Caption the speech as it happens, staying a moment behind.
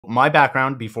My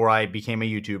background before I became a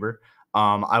YouTuber,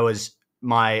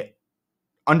 my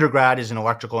undergrad is in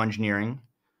electrical engineering.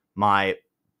 My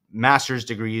master's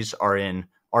degrees are in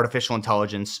artificial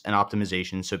intelligence and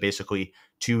optimization. So basically,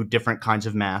 two different kinds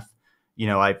of math.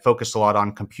 I focused a lot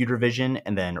on computer vision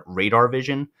and then radar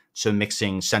vision. So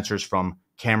mixing sensors from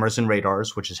cameras and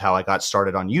radars, which is how I got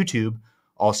started on YouTube.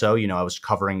 Also, I was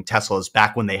covering Teslas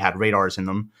back when they had radars in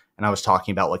them. And I was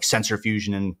talking about like sensor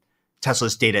fusion and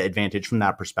Tesla's data advantage from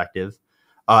that perspective.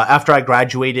 After I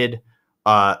graduated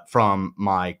from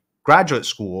my graduate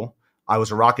school, I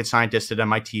was a rocket scientist at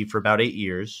MIT for about 8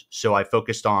 years. So I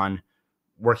focused on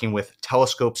working with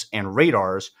telescopes and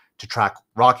radars to track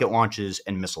rocket launches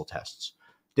and missile tests.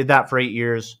 Did that for 8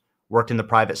 years, worked in the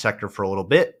private sector for a little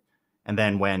bit. And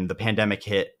then when the pandemic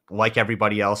hit, like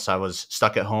everybody else, I was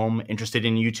stuck at home, interested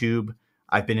in YouTube.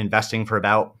 I've been investing for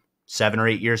about 7 or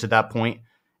 8 years at that point.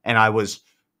 And I was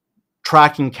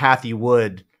tracking Cathie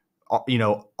Wood,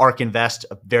 ARK Invest,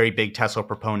 a very big Tesla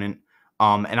proponent.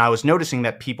 And I was noticing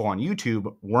that people on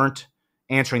YouTube weren't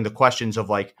answering the questions of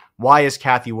like, why is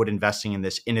Cathie Wood investing in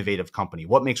this innovative company?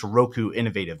 What makes Roku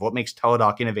innovative? What makes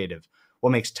Teladoc innovative?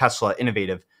 What makes Tesla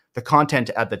innovative? The content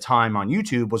at the time on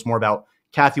YouTube was more about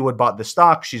Cathie Wood bought the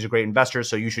stock. She's a great investor,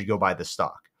 so you should go buy this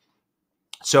stock.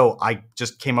 So I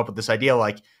just came up with this idea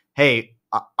like, hey,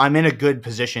 I'm in a good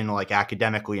position like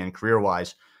academically and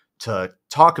career-wise to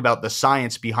talk about the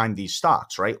science behind these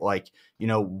stocks, right? Like,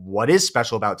 what is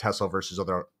special about Tesla versus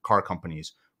other car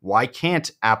companies? Why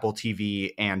can't Apple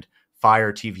TV and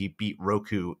Fire TV beat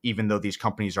Roku, even though these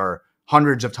companies are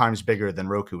hundreds of times bigger than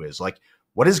Roku is? Like,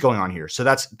 what is going on here? So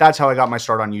that's how I got my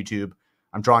start on YouTube.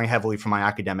 I'm drawing heavily from my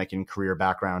academic and career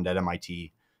background at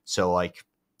MIT. So like,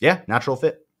 yeah, natural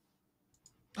fit.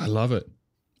 I love it.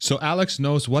 So Alex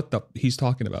knows what he's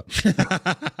talking about.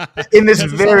 In this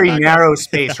very narrow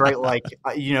space, right? Like,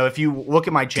 if you look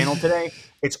at my channel today,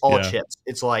 it's all chips.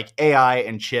 It's like AI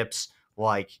and chips,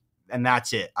 and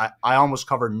that's it. I almost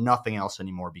cover nothing else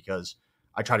anymore because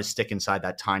I try to stick inside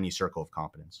that tiny circle of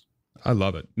competence. I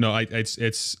love it. No,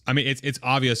 it's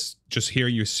obvious just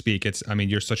hearing you speak.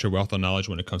 You're such a wealth of knowledge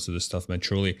when it comes to this stuff, man,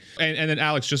 truly. And then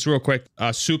Alex, just real quick,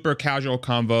 super casual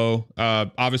convo.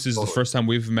 Obviously this is the first time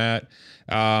we've met.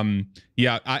 I'm an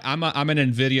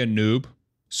NVIDIA noob.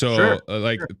 So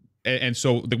sure. And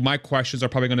so my questions are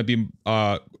probably going to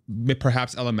be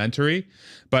perhaps elementary,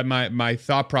 but my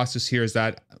thought process here is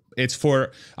that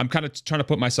I'm kind of trying to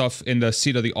put myself in the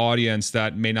seat of the audience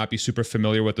that may not be super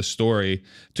familiar with the story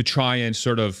to try and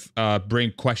sort of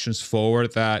bring questions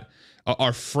forward that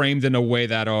are framed in a way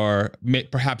that are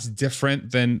perhaps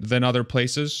different than other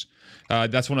places.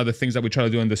 That's one of the things that we try to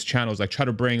do in this channel is like try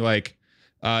to bring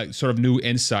sort of new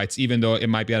insights, even though it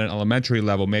might be at an elementary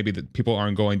level. Maybe that people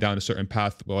aren't going down a certain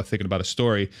path while thinking about a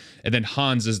story. And then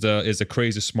Hans is the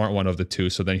crazy smart one of the two.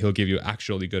 So then he'll give you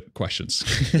actually good questions.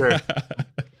 Sure.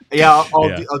 Yeah,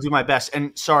 I'll do my best.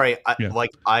 And sorry,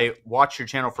 I watched your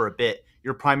channel for a bit.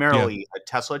 You're primarily a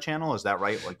Tesla channel, is that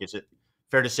right? Like, is it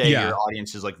fair to say your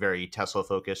audience is like very Tesla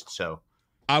focused? So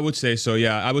I would say so.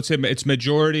 Yeah, I would say it's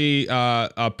majority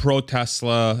pro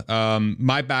Tesla.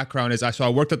 My background is I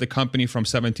worked at the company from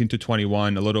 17 to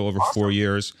 21, a little over 4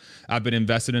 years. I've been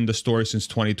invested in the story since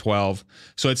 2012.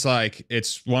 So it's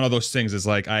one of those things.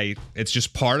 It's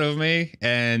just part of me.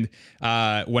 And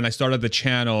when I started the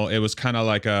channel, it was kind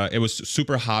of it was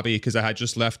super hobby because I had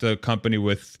just left the company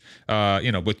with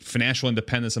with financial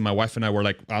independence, and my wife and I were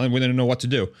like, I didn't know what to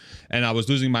do, and I was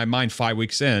losing my mind 5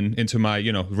 weeks into my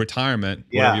retirement.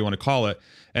 Whatever you want to call it.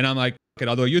 And I'm like, okay,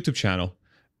 I'll do a YouTube channel.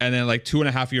 And then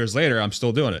 2.5 years later, I'm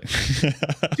still doing it.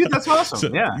 Dude, that's awesome.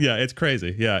 So, yeah, it's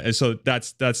crazy. Yeah. And so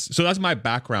that's my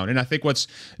background. And I think what's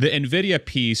the NVIDIA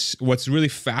piece, what's really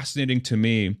fascinating to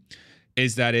me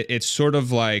is that it's sort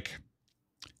of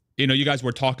you guys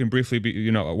were talking briefly,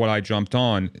 what I jumped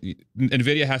on.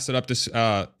 NVIDIA has set up this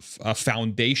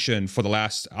foundation for the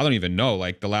last, I don't even know,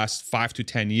 the last 5 to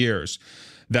 10 years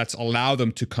that's allowed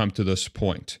them to come to this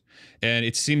point. And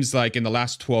it seems like in the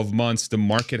last 12 months, the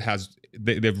market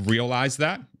they've realized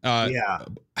that.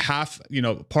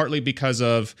 Partly because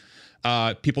of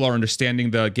people are understanding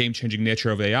the game-changing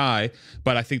nature of AI,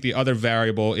 but I think the other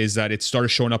variable is that it started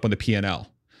showing up on the P&L.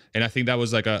 And I think that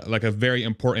was a very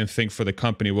important thing for the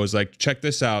company was check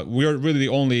this out. We're really the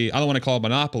only, I don't want to call it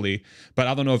monopoly, but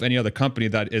I don't know of any other company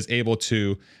that is able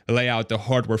to lay out the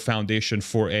hardware foundation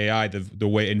for AI the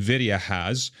way NVIDIA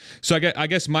has. So I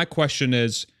guess my question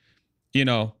is,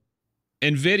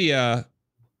 NVIDIA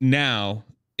now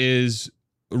is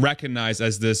recognized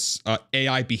as this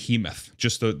AI behemoth,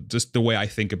 just the way I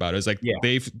think about it.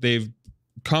 It's they've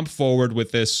come forward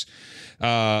with this,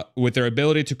 with their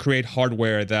ability to create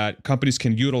hardware that companies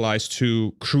can utilize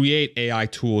to create AI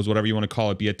tools, whatever you want to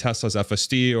call it, be it Tesla's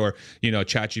FSD or,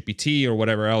 ChatGPT or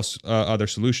whatever else, other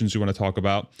solutions you want to talk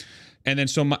about. And then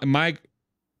so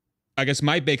I guess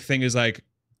my big thing is like,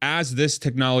 as this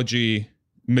technology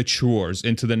matures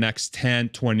into the next 10,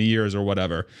 20 years or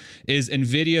whatever, is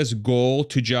NVIDIA's goal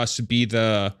to just be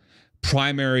the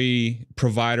primary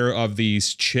provider of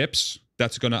these chips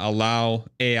that's going to allow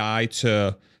AI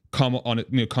to come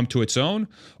to its own,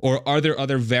 or are there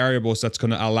other variables that's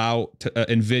going to allow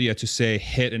NVIDIA to say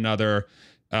hit another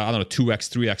 2x,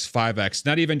 3x, 5x,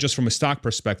 not even just from a stock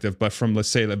perspective, but from, let's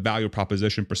say, the value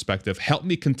proposition perspective? Help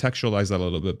me contextualize that a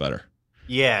little bit better.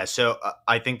 Yeah, so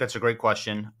I think that's a great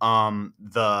question.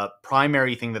 The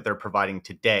primary thing that they're providing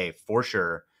today, for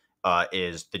sure,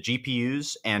 is the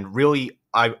GPUs. And really,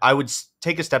 I would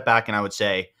take a step back and I would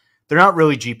say they're not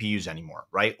really GPUs anymore,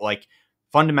 right? Like,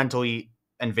 fundamentally,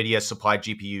 NVIDIA supplied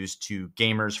GPUs to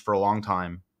gamers for a long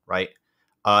time, right?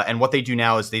 And what they do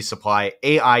now is they supply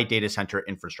AI data center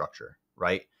infrastructure,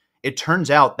 right? It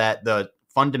turns out that the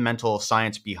fundamental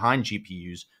science behind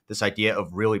GPUs, this idea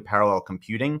of really parallel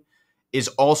computing, is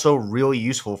also really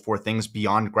useful for things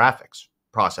beyond graphics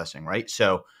processing, right?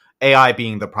 So AI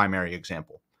being the primary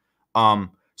example.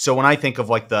 So when I think of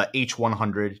like the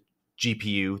H100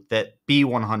 GPU, that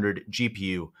B100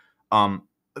 GPU,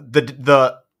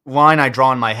 the line I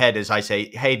draw in my head is I say,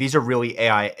 hey, these are really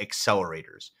AI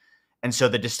accelerators. And so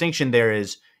the distinction there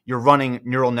is you're running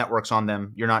neural networks on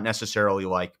them. You're not necessarily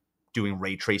like doing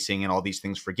ray tracing and all these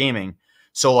things for gaming.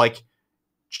 So like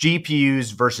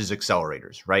GPUs versus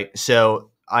accelerators, right?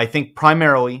 So I think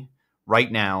primarily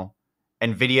right now,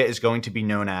 NVIDIA is going to be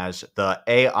known as the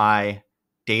AI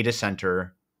data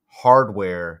center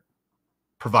hardware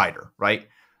provider, right?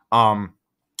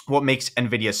 What makes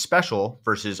NVIDIA special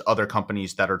versus other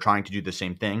companies that are trying to do the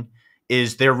same thing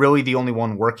is they're really the only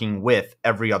one working with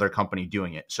every other company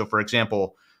doing it. So for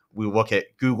example, we look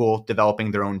at Google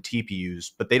developing their own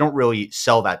TPUs, but they don't really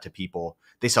sell that to people.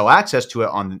 They sell access to it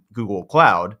on Google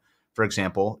Cloud, for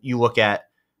example. You look at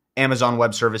Amazon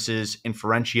Web Services,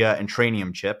 Inferentia, and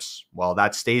Trainium chips. Well,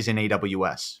 that stays in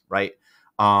AWS, right?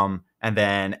 And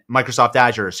then Microsoft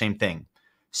Azure, same thing.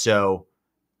 So,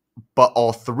 but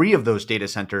all three of those data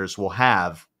centers will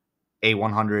have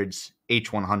A100s,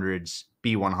 H100s,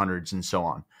 B100s, and so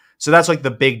on. So that's like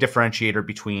the big differentiator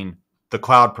between the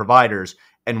cloud providers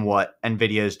and what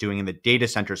NVIDIA is doing in the data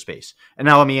center space. And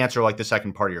now let me answer like the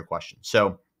second part of your question.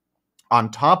 So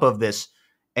on top of this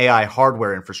AI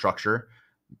hardware infrastructure,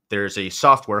 there's a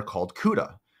software called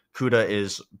CUDA. CUDA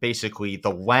is basically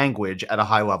the language at a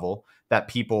high level that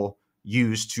people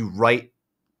use to write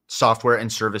software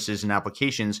and services and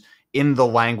applications in the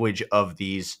language of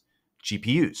these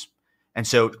GPUs. And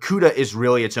so CUDA is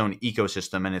really its own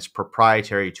ecosystem and it's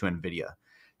proprietary to NVIDIA.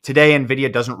 Today,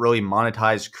 NVIDIA doesn't really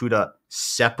monetize CUDA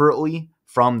separately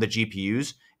from the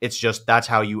GPUs. It's just that's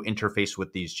how you interface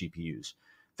with these GPUs.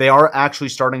 They are actually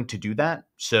starting to do that.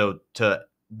 So to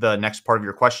the next part of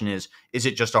your question is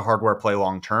it just a hardware play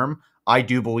long term? I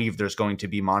do believe there's going to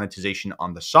be monetization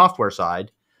on the software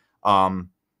side,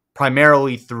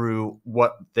 primarily through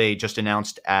what they just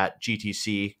announced at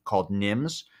GTC called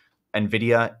NIMS,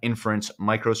 NVIDIA Inference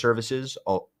Microservices,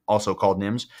 also called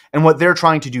NIMS. And what they're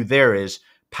trying to do there is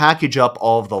package up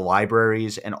all of the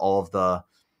libraries and all of the,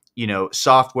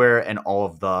 software and all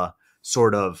of the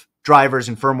sort of drivers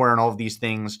and firmware and all of these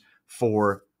things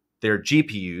for their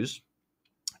GPUs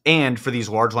and for these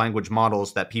large language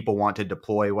models that people want to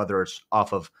deploy, whether it's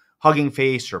off of Hugging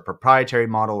Face or proprietary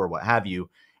model or what have you.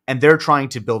 And they're trying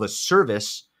to build a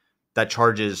service that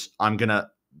charges,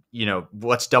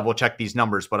 let's double check these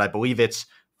numbers, but I believe it's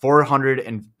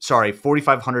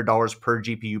 $4,500 per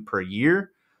GPU per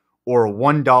year or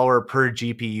 $1 per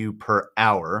GPU per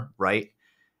hour, right?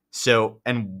 So,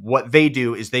 and what they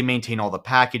do is they maintain all the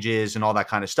packages and all that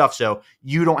kind of stuff. So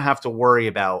you don't have to worry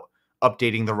about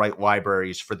updating the right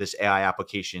libraries for this AI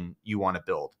application you want to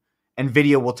build.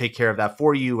 NVIDIA will take care of that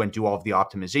for you and do all of the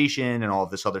optimization and all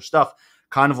of this other stuff.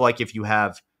 Kind of like if you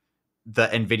have the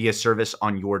NVIDIA service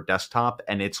on your desktop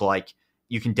and it's like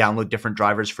you can download different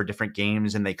drivers for different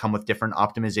games and they come with different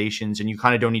optimizations and you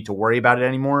kind of don't need to worry about it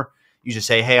anymore. You just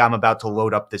say, hey, I'm about to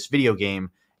load up this video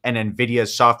game, and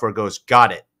NVIDIA's software goes,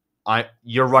 got it.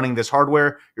 You're running this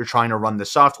hardware. You're trying to run the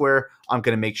software. I'm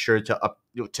going to make sure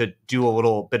to do a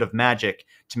little bit of magic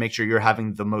to make sure you're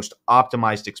having the most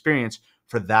optimized experience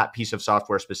for that piece of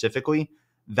software specifically.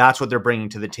 That's what they're bringing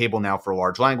to the table now for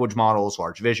large language models,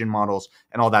 large vision models,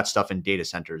 and all that stuff in data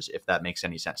centers, if that makes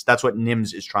any sense. That's what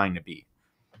NIMS is trying to be.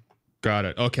 Got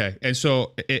it. Okay. And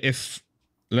so if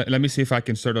let me see if I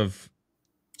can sort of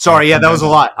Sorry, yeah, that was a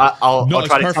condense. lot. I'll No, it's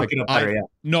try to chunk perfect. it up better. Yeah.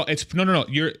 No, it's no.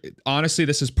 You're honestly,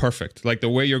 this is perfect. Like the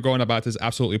way you're going about this is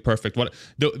absolutely perfect.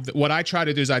 What I try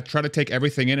to do is I try to take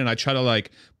everything in and I try to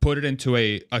like put it into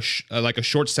like a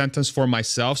short sentence for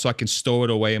myself so I can stow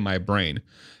it away in my brain.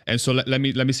 And so let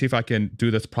me see if I can do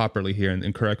this properly here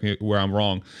and correct me where I'm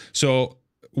wrong. So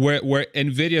where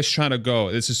NVIDIA is trying to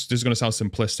go, this is going to sound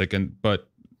simplistic but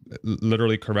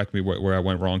literally correct me where I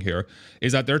went wrong here,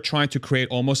 is that they're trying to create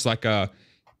almost like a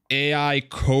AI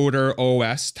coder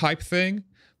OS type thing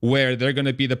where they're going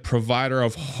to be the provider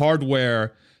of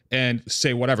hardware and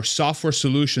say whatever software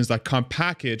solutions that come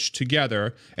packaged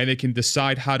together, and they can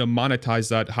decide how to monetize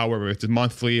that, however it's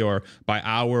monthly or by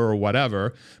hour or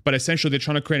whatever. But essentially they're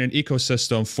trying to create an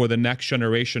ecosystem for the next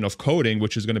generation of coding,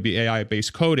 which is going to be AI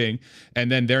based coding. And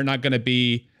then they're not going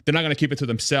to keep it to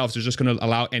themselves. They're just going to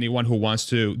allow anyone who wants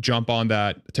to jump on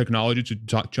that technology to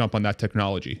jump on that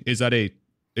technology. Is that a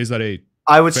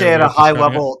I would say fair at way a of high describing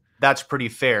it? level, that's pretty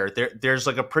fair. There's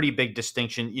like a pretty big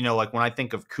distinction. Like when I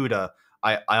think of CUDA,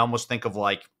 I almost think of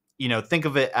like, think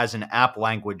of it as an app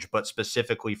language, but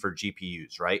specifically for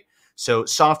GPUs, right? So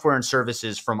software and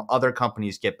services from other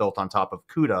companies get built on top of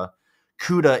CUDA.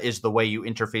 CUDA is the way you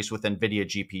interface with NVIDIA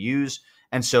GPUs.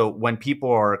 And so when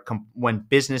when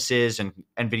businesses and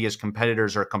NVIDIA's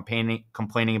competitors are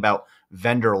complaining about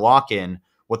vendor lock-in,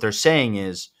 what they're saying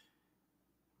is,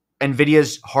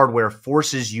 NVIDIA's hardware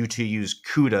forces you to use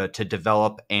CUDA to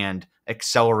develop and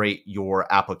accelerate your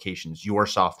applications, your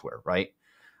software, right?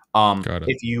 Got it.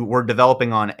 If you were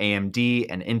developing on AMD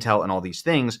and Intel and all these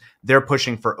things, they're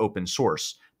pushing for open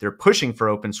source. They're pushing for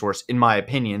open source, in my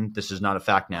opinion. This is not a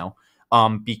fact now,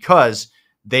 because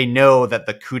they know that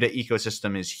the CUDA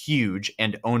ecosystem is huge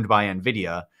and owned by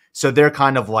NVIDIA. So they're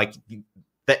kind of like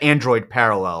the Android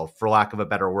parallel, for lack of a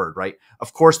better word, right?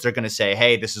 Of course, they're going to say,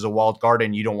 hey, this is a walled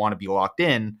garden. You don't want to be locked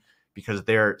in, because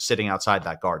they're sitting outside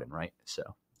that garden, right? So,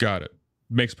 Got it.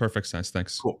 Makes perfect sense.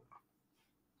 Thanks. cool.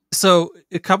 So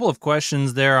a couple of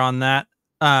questions there on that.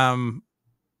 I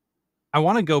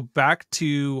want to go back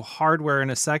to hardware in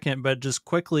a second, but just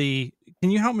quickly, can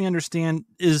you help me understand,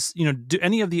 do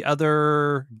any of the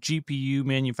other GPU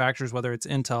manufacturers, whether it's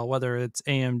Intel, whether it's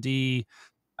AMD,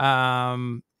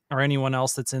 or anyone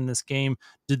else that's in this game,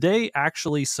 do they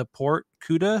actually support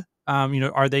CUDA?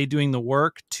 Are they doing the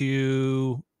work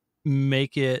to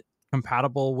make it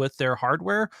compatible with their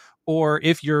hardware? Or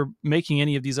if you're making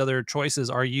any of these other choices,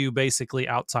 are you basically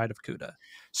outside of CUDA?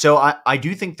 So I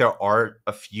do think there are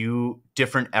a few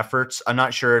different efforts. I'm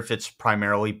not sure if it's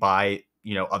primarily by,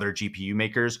 other GPU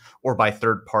makers or by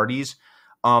third parties.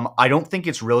 I don't think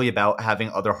it's really about having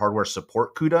other hardware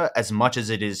support CUDA as much as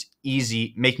it is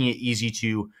making it easy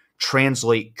to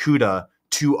translate CUDA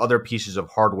to other pieces of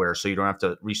hardware so you don't have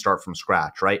to restart from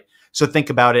scratch, right? So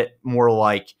think about it more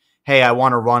like, hey, I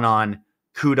want to run on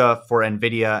CUDA for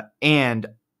NVIDIA and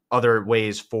other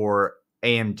ways for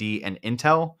AMD and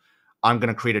Intel. I'm going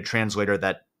to create a translator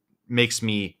that makes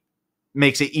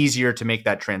it easier to make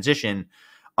that transition.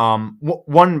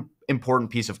 One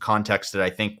important piece of context that I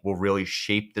think will really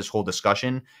shape this whole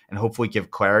discussion and hopefully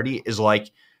give clarity is like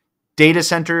data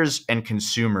centers and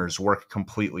consumers work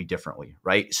completely differently,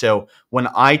 right? So when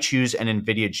I choose an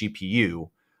NVIDIA GPU,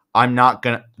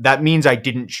 that means I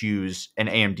didn't choose an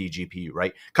AMD GPU,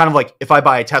 right? Kind of like if I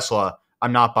buy a Tesla,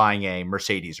 I'm not buying a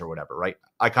Mercedes or whatever, right?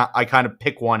 I kind of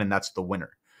pick one and that's the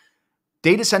winner.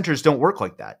 Data centers don't work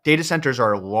like that. Data centers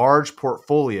are large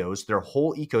portfolios. They're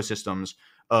whole ecosystems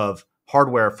of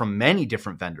hardware from many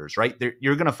different vendors, right?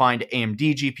 You're going to find AMD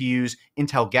GPUs,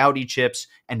 Intel Gaudi chips,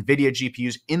 NVIDIA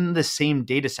GPUs in the same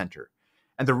data center.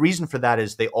 And the reason for that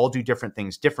is they all do different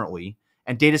things differently.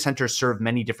 And data centers serve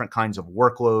many different kinds of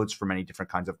workloads for many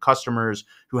different kinds of customers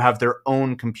who have their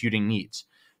own computing needs.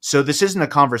 So this isn't a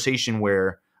conversation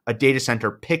where a data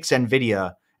center picks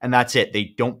NVIDIA and that's it.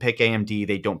 They don't pick AMD.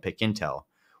 They don't pick Intel.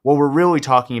 What we're really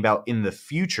talking about in the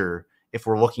future, if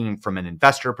we're looking from an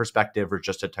investor perspective or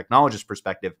just a technologist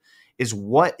perspective, is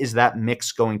what is that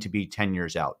mix going to be 10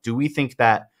 years out? Do we think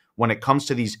that when it comes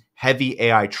to these heavy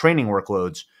AI training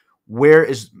workloads, where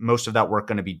is most of that work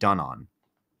going to be done on?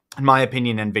 In my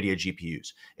opinion, NVIDIA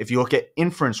GPUs. If you look at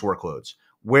inference workloads,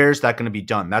 where's that going to be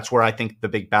done? That's where I think the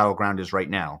big battleground is right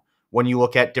now. When you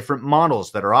look at different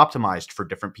models that are optimized for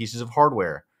different pieces of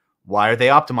hardware, why are they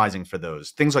optimizing for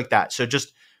those? Things like that. So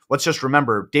let's just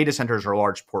remember, data centers are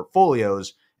large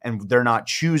portfolios and they're not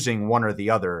choosing one or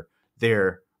the other.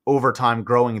 They're over time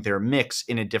growing their mix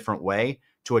in a different way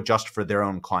to adjust for their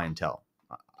own clientele.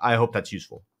 I hope that's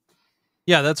useful.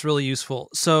 Yeah, that's really useful.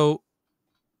 So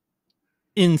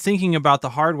in thinking about the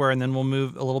hardware, and then we'll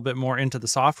move a little bit more into the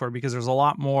software, because there's a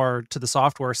lot more to the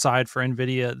software side for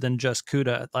NVIDIA than just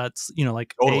CUDA. That's,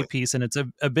 like a Totally. piece, and it's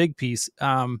a big piece.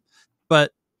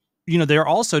 But, they're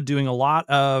also doing a lot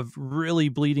of really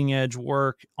bleeding edge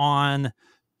work on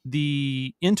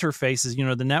the interfaces,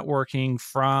 the networking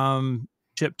from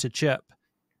chip to chip.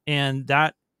 And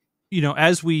that,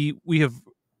 as we have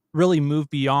really moved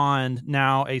beyond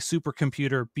now a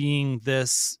supercomputer being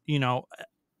this,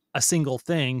 a single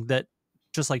thing that,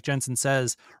 just like Jensen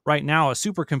says, right now, a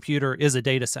supercomputer is a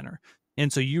data center.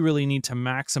 And so you really need to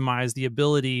maximize the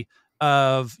ability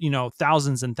of,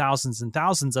 thousands and thousands and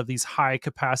thousands of these high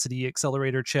capacity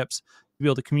accelerator chips to be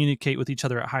able to communicate with each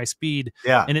other at high speed.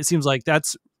 Yeah. And it seems like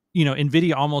that's,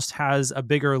 NVIDIA almost has a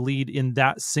bigger lead in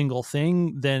that single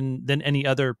thing than any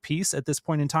other piece at this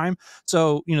point in time.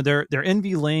 So, their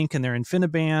NVLink and their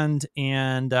InfiniBand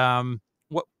and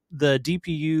what the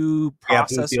DPU Yeah.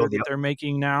 processor Bluefield, that yep. they're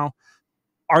making now,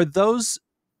 are those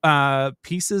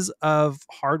pieces of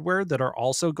hardware that are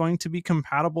also going to be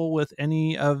compatible with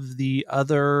any of the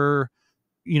other,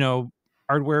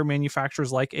 hardware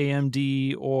manufacturers like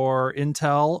AMD or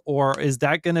Intel, or is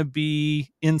that going to be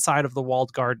inside of the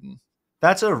walled garden?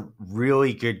 That's a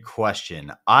really good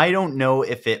question. I don't know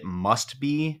if it must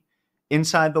be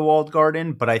inside the walled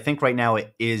garden, but I think right now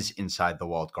it is inside the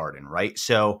walled garden, right?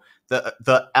 So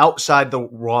the outside the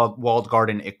walled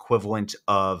garden equivalent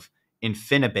of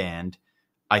InfiniBand,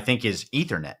 I think, is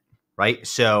Ethernet, right?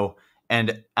 So,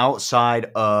 and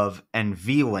outside of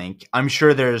NVLink, I'm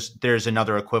sure there's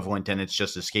another equivalent and it's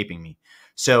just escaping me.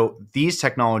 So these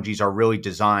technologies are really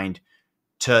designed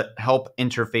to help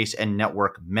interface and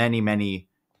network many, many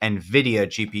NVIDIA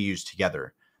GPUs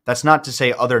together. That's not to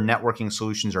say other networking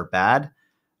solutions are bad.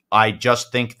 I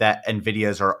just think that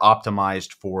NVIDIA's are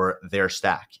optimized for their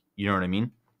stack. You know what I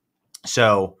mean?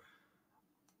 So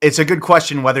it's a good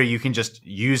question whether you can just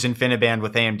use InfiniBand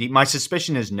with AMD. My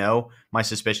suspicion is no. My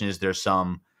suspicion is there's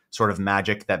some sort of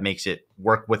magic that makes it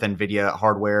work with NVIDIA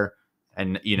hardware.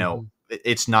 And,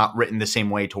 it's not written the same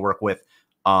way to work with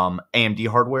AMD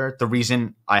hardware. The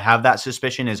reason I have that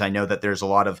suspicion is I know that there's a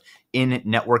lot of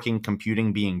in-networking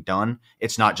computing being done.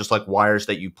 It's not just like wires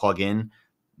that you plug in.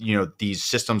 These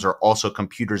systems are also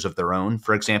computers of their own.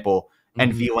 For example,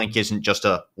 NVLink isn't just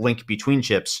a link between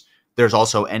chips. There's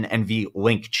also an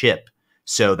NVLink chip.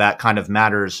 So that kind of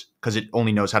matters because it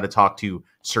only knows how to talk to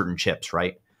certain chips,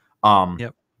 right?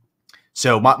 Yep.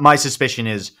 So my suspicion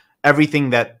is everything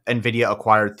that NVIDIA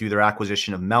acquired through their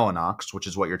acquisition of Mellanox, which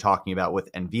is what you're talking about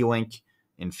with NVLink,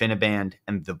 InfiniBand,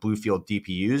 and the Bluefield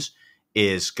DPUs,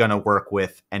 is going to work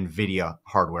with NVIDIA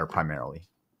hardware primarily.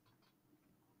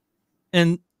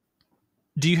 And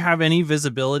do you have any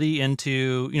visibility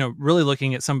into, really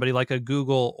looking at somebody like a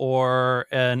Google or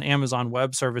an Amazon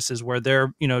Web Services where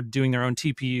they're, doing their own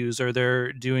TPUs or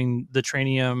they're doing the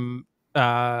Trainium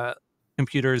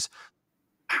computers?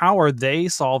 How are they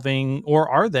solving, or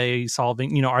are they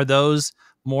solving, are those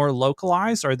more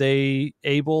localized? Are they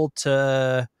able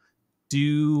to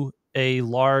do a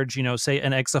large, say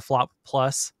an exaflop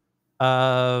plus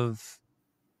of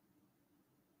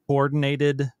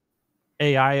coordinated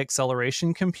AI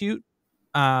acceleration compute?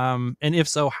 And if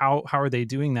so, how are they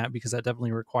doing that? Because that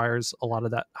definitely requires a lot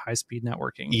of that high speed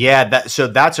networking. Yeah, so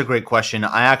that's a great question.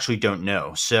 I actually don't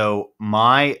know. So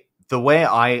the way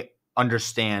I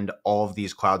understand all of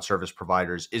these cloud service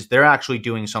providers is they're actually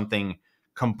doing something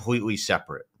completely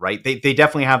separate, right? They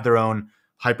definitely have their own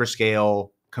hyperscale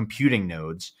computing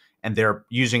nodes and they're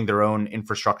using their own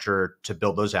infrastructure to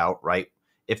build those out, right?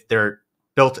 If they're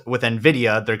built with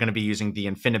NVIDIA, they're going to be using the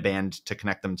InfiniBand to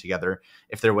connect them together.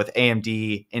 If they're with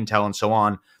AMD, Intel, and so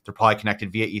on, they're probably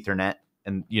connected via Ethernet.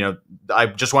 And, I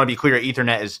just want to be clear,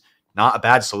 Ethernet is not a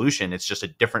bad solution. It's just a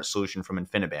different solution from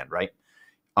InfiniBand, right?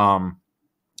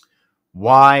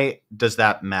 Why does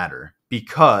that matter?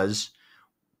 Because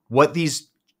what these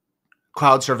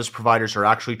cloud service providers are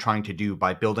actually trying to do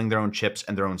by building their own chips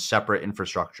and their own separate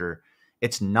infrastructure,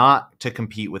 it's not to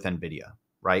compete with NVIDIA,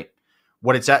 right?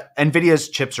 What it's at, NVIDIA's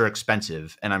chips are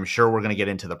expensive, and I'm sure we're going to get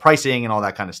into the pricing and all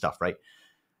that kind of stuff, right?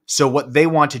 So what they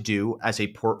want to do as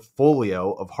a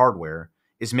portfolio of hardware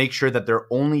is make sure that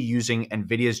they're only using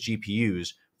NVIDIA's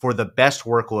GPUs for the best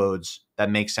workloads that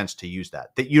make sense to use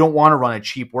that you don't want to run a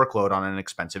cheap workload on an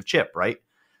expensive chip, right?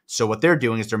 So what they're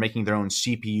doing is they're making their own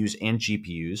CPUs and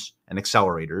GPUs and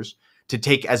accelerators to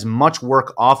take as much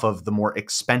work off of the more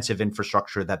expensive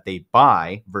infrastructure that they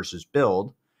buy versus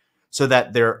build so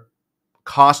that they're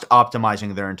cost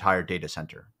optimizing their entire data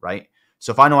center, right?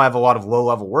 So if I know I have a lot of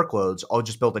low-level workloads, I'll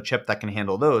just build a chip that can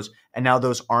handle those. And now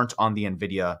those aren't on the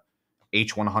NVIDIA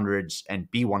H100s and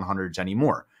B100s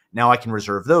anymore. Now I can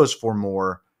reserve those for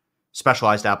more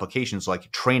specialized applications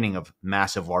like training of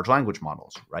massive large language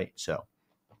models, right? So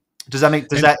does that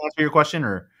answer your question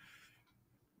or?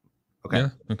 Okay. Yeah.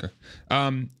 Okay.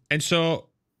 And so,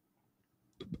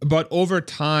 but over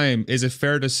time, is it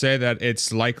fair to say that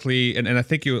it's likely, and I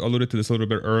think you alluded to this a little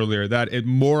bit earlier, that it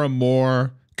more and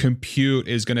more compute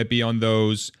is going to be on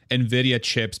those NVIDIA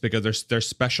chips because they're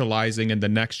specializing in the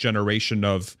next generation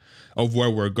of where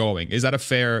we're going. Is that a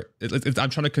fair, I'm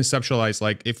trying to conceptualize,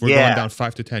 like if we're going down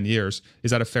 5 to 10 years,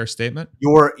 is that a fair statement?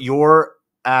 You're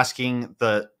asking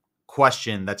the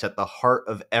question that's at the heart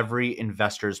of every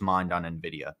investor's mind on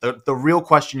NVIDIA. The real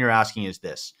question you're asking is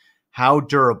this: how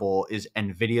durable is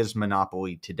NVIDIA's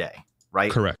monopoly today,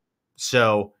 right? Correct.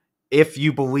 So if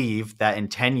you believe that in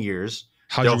 10 years...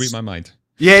 How'd you read my mind?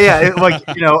 Yeah.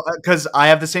 Because I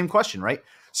have the same question, right?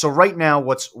 So right now,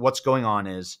 what's going on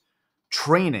is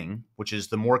training, which is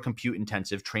the more compute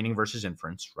intensive, training versus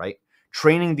inference, right?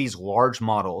 Training these large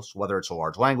models, whether it's a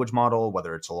large language model,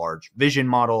 whether it's a large vision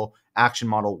model, action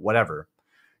model, whatever,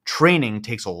 training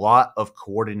takes a lot of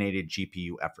coordinated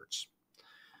GPU efforts.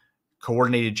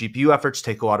 Coordinated GPU efforts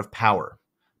take a lot of power.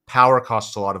 Power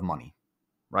costs a lot of money,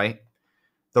 right?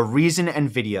 The reason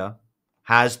NVIDIA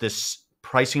has this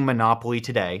pricing monopoly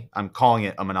today, I'm calling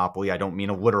it a monopoly, I don't mean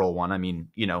a literal one, I mean,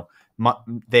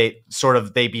 they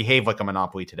behave like a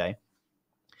monopoly today,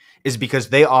 is because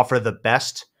they offer the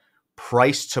best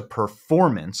price to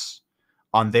performance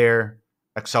on their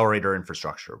accelerator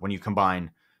infrastructure. When you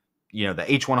combine, the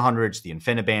H100s, the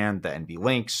InfiniBand, the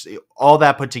NVLinks, all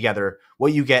that put together,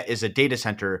 what you get is a data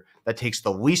center that takes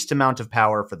the least amount of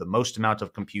power for the most amount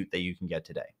of compute that you can get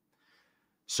today.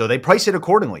 So they price it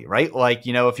accordingly, right? Like,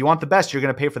 if you want the best, you're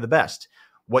going to pay for the best.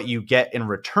 What you get in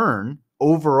return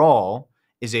overall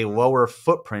is a lower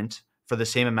footprint for the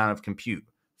same amount of compute.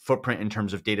 Footprint in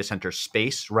terms of data center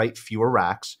space, right? Fewer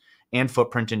racks, and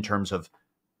footprint in terms of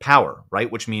power,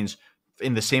 right? Which means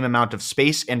in the same amount of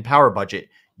space and power budget,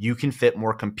 you can fit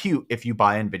more compute if you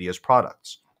buy NVIDIA's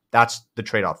products. That's the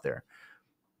trade-off there.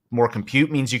 More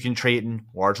compute means you can trade in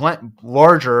large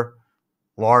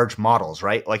models,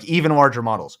 right? Like even larger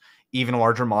models. Even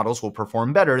larger models will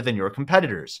perform better than your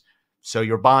competitors. So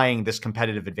you're buying this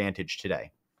competitive advantage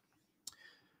today.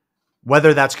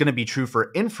 Whether that's going to be true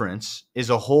for inference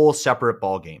is a whole separate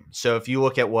ballgame. So if you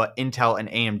look at what Intel and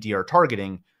AMD are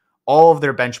targeting, all of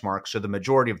their benchmarks, or the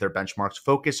majority of their benchmarks,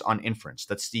 focus on inference.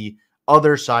 That's the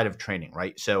other side of training,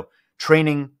 right? So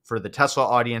training for the Tesla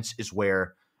audience is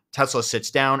where Tesla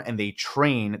sits down and they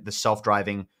train the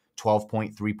self-driving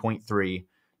 12.3.3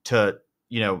 to,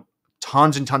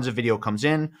 tons and tons of video comes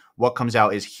in. What comes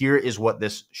out is here is what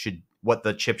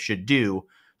the chip should do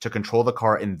to control the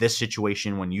car in this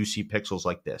situation when you see pixels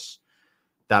like this.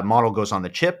 That model goes on the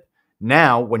chip.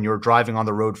 Now, when you're driving on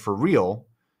the road for real,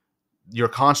 you're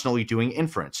constantly doing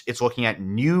inference. It's looking at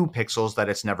new pixels that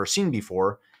it's never seen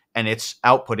before, and it's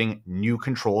outputting new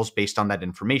controls based on that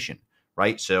information,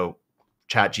 right? So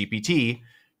ChatGPT,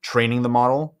 training the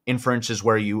model, inference is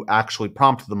where you actually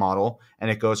prompt the model,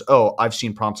 and it goes, oh, I've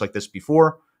seen prompts like this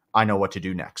before. I know what to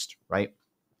do next, right?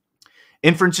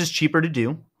 Inference is cheaper to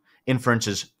do. Inference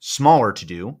is smaller to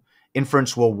do.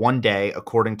 Inference will one day,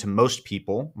 according to most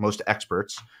people, most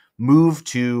experts, move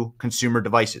to consumer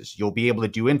devices. You'll be able to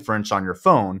do inference on your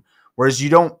phone, whereas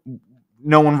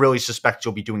no one really suspects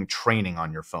you'll be doing training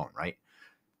on your phone, right?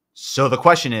 So the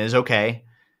question is, okay,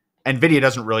 NVIDIA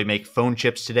doesn't really make phone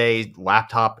chips today,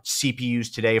 laptop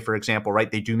CPUs today, for example,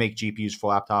 right? They do make GPUs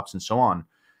for laptops and so on.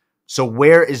 So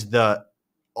where is the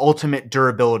ultimate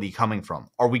durability coming from?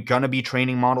 Are we going to be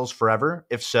training models forever?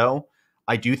 If so,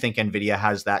 I do think NVIDIA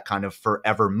has that kind of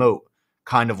forever moat,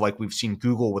 kind of like we've seen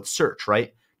Google with search,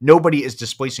 right? Nobody is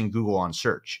displacing Google on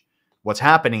search. What's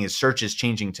happening is search is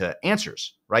changing to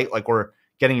answers, right? Like we're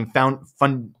getting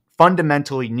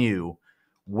fundamentally new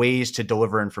ways to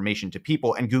deliver information to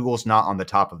people, and Google's not on the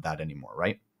top of that anymore,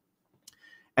 right?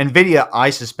 NVIDIA,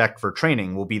 I suspect, for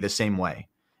training will be the same way.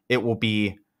 It will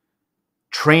be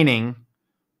training.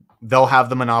 They'll have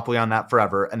the monopoly on that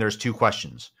forever. And there's two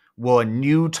questions. Will a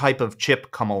new type of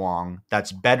chip come along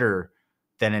that's better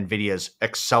than NVIDIA's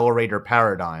accelerator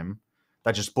paradigm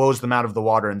that just blows them out of the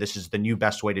water and this is the new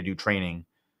best way to do training?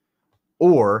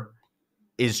 Or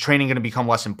is training going to become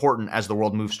less important as the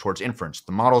world moves towards inference?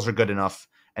 The models are good enough,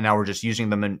 and now we're just using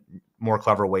them in more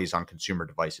clever ways on consumer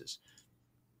devices.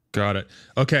 Got it.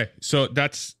 Okay, so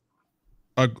that's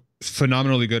a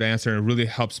phenomenally good answer, and it really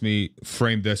helps me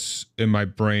frame this in my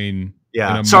brain.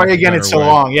 Yeah. Sorry again, it's so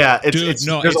long. Yeah, there's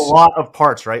a lot of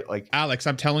parts, right? Like Alex,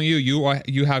 I'm telling you,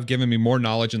 you have given me more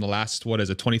knowledge in the last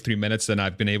 23 minutes than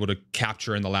I've been able to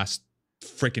capture in the last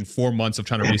freaking 4 months of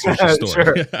trying to research the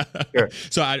story. Sure.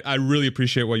 So I really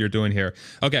appreciate what you're doing here.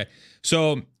 Okay.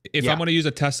 So if I'm going to use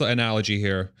a Tesla analogy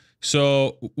here,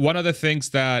 so one of the things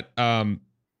that,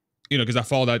 because I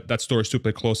follow that story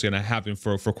super closely and I have been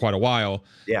for quite a while.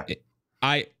 Yeah.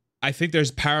 I think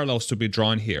there's parallels to be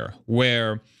drawn here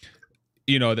where,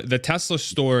 the Tesla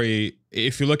story,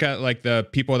 if you look at like the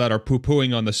people that are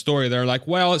poo-pooing on the story, they're like,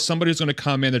 well, somebody's going to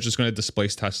come in, they're just going to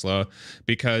displace Tesla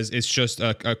because it's just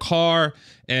a car,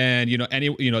 and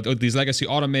these legacy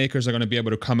automakers are going to be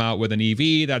able to come out with an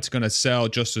EV that's going to sell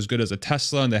just as good as a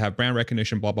Tesla, and they have brand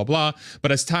recognition, blah blah blah.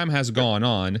 But as time has gone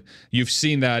on, you've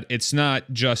seen that it's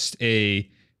not just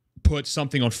put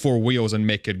something on 4 wheels and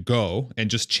make it go and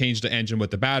just change the engine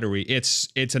with the battery. It's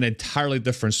an entirely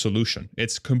different solution.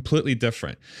 It's completely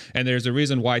different. And there's a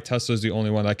reason why Tesla is the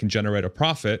only one that can generate a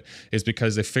profit, is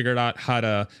because they figured out how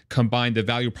to combine the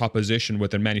value proposition with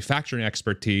their manufacturing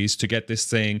expertise to get this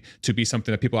thing to be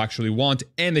something that people actually want,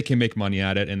 and they can make money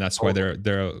at it. And that's why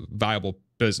they're a viable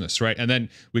business, right? And then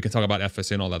we can talk about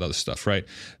FSA and all that other stuff, right?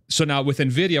 So now with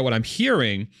NVIDIA, what I'm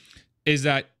hearing is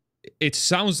that it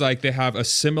sounds like they have a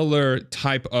similar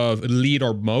type of lead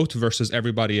or moat versus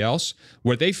everybody else,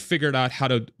 where they figured out how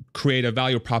to create a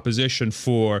value proposition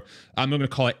for, I'm going to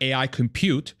call it AI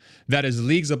compute, that is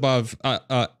leagues above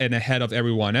and ahead of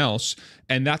everyone else.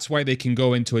 And that's why they can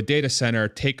go into a data center,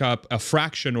 take up a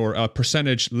fraction or a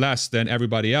percentage less than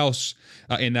everybody else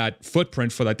in that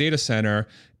footprint for that data center.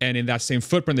 And in that same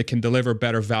footprint, they can deliver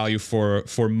better value for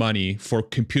money, for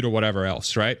compute or whatever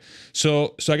else, right?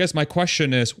 So I guess my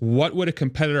question is, what would a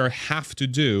competitor have to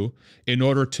do in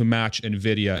order to match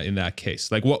NVIDIA in that case?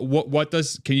 Like,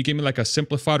 can you give me like a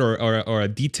simplified or a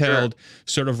detailed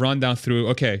sort of rundown through,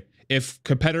 okay, if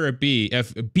competitor B,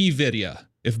 if BVIDIA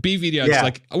is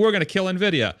like, we're going to kill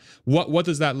NVIDIA, what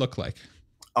does that look like?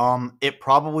 It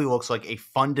probably looks like a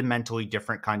fundamentally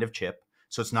different kind of chip.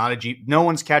 So it's not no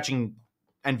one's catching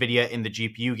NVIDIA in the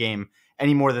GPU game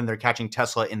any more than they're catching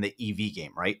Tesla in the EV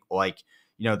game, right? Like,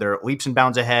 they're leaps and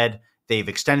bounds ahead. They've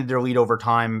extended their lead over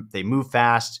time. They move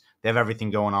fast. They have everything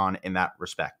going on in that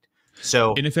respect.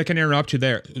 So, and if I can interrupt you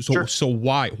there, sure. So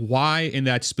why in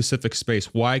that specific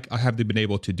space? Why have they been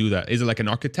able to do that? Is it like an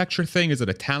architecture thing? Is it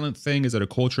a talent thing? Is it a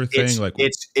culture thing?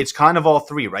 It's kind of all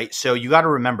three, right? So you got to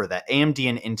remember that AMD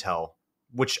and Intel,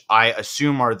 which I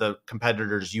assume are the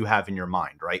competitors you have in your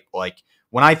mind, right? Like,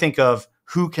 when I think of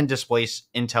who can displace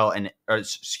NVIDIA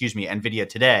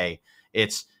today,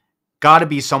 it's got to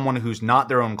be someone who's not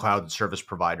their own cloud service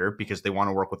provider, because they want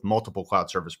to work with multiple cloud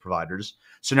service providers.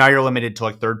 So now you're limited to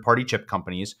like third-party chip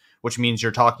companies, which means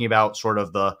you're talking about sort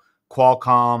of the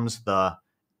Qualcomms, the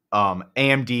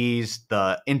AMDs,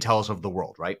 the Intels of the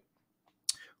world, right?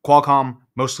 Qualcomm,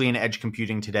 mostly in edge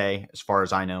computing today, as far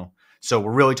as I know. So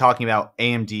we're really talking about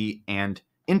AMD and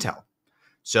Intel.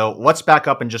 So let's back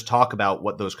up and just talk about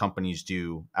what those companies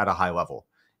do at a high level.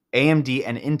 AMD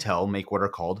and Intel make what are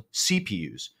called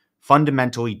CPUs,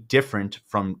 fundamentally different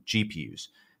from GPUs.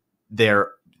 They're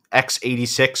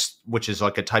x86, which is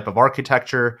like a type of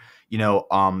architecture,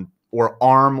 or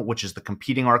ARM, which is the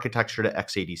competing architecture to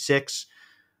x86.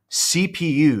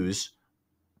 CPUs,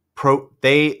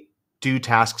 they do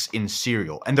tasks in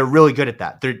serial, and they're really good at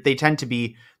that. They tend to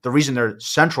be, the reason they're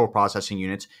central processing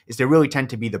units is they really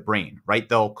tend to be the brain, right?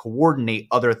 They'll coordinate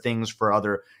other things for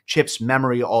other chips,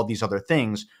 memory, all these other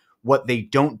things. What they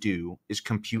don't do is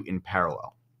compute in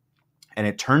parallel. And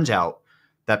it turns out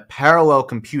that parallel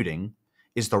computing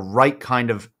is the right kind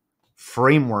of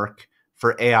framework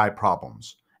for AI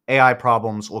problems. AI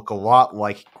problems look a lot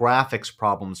like graphics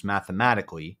problems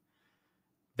mathematically.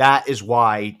 That is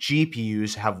why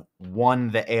GPUs have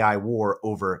won the AI war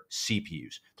over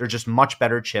CPUs. They're just much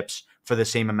better chips for the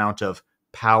same amount of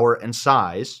power and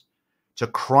size to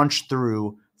crunch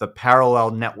through the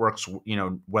parallel networks,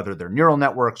 whether they're neural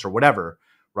networks or whatever,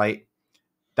 right?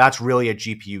 That's really a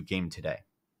GPU game today.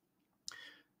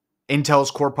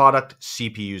 Intel's core product,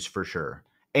 CPUs for sure.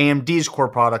 AMD's core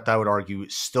product, I would argue,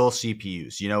 still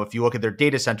CPUs. If you look at their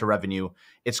data center revenue,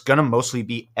 it's going to mostly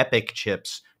be EPYC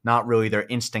chips, not really their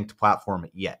Instinct platform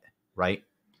yet, right?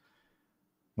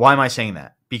 Why am I saying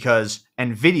that? Because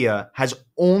NVIDIA has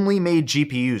only made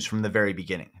GPUs from the very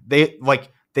beginning. They've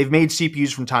made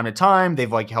CPUs from time to time.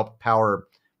 They've helped power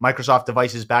Microsoft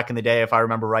devices back in the day, if I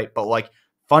remember right. But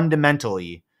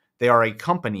fundamentally, they are a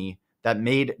company that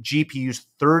made GPUs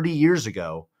 30 years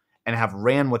ago and have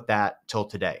ran with that till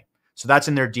today. So that's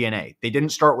in their DNA. They didn't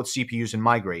start with CPUs and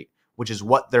migrate, which is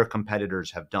what their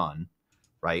competitors have done,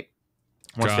 right?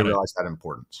 Once they realize that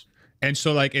importance. And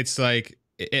so it's like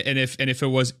and if it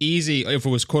was easy, if it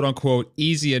was quote unquote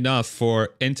easy enough for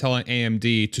Intel and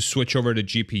AMD to switch over to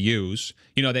GPUs,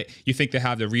 you think they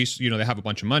have they have a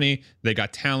bunch of money, they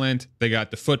got talent, they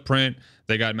got the footprint,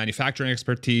 they got manufacturing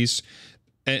expertise.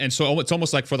 And so it's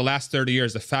almost like for the last 30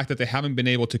 years, the fact that they haven't been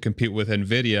able to compete with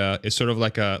NVIDIA is sort of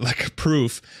like a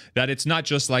proof that it's not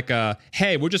just like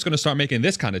hey, we're just going to start making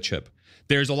this kind of chip.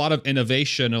 There's a lot of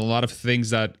innovation and a lot of things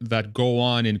that go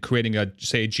on in creating a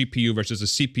GPU versus a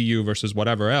CPU versus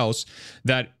whatever else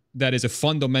that is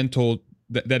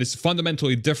that is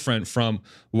fundamentally different from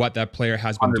what that player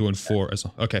has been 100%. doing for.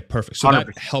 Okay, perfect. So 100%.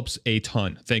 that helps a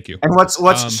ton. Thank you. And let's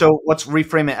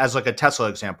reframe it as like a Tesla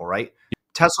example, right?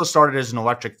 Tesla started as an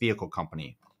electric vehicle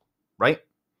company, right?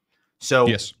 So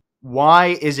yes.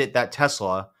 Why is it that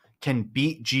Tesla can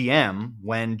beat GM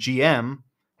when GM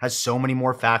has so many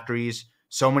more factories,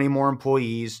 so many more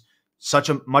employees, such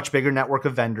a much bigger network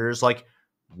of vendors? Like,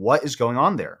 what is going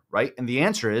on there, right? And the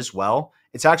answer is, well,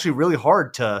 it's actually really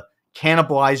hard to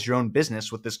cannibalize your own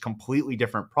business with this completely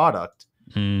different product,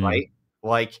 right?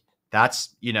 Like,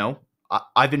 that's,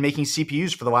 I've been making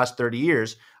CPUs for the last 30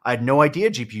 years. I had no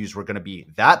idea GPUs were going to be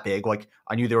that big. Like,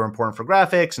 I knew they were important for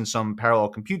graphics and some parallel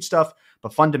compute stuff,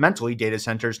 but fundamentally data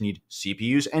centers need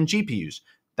CPUs and GPUs.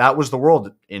 That was the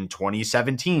world in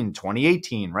 2017,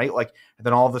 2018, right? Like, and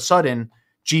then all of a sudden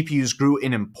GPUs grew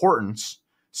in importance.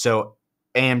 So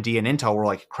AMD and Intel were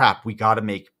like, crap, we got to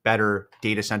make better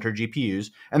data center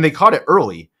GPUs. And they caught it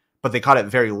early, but they caught it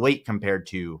very late compared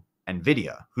to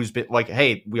NVIDIA, who's been like,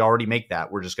 hey, we already make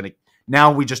that. We're just going to,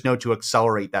 now we just know to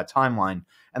accelerate that timeline.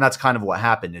 And that's kind of what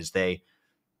happened is they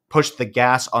pushed the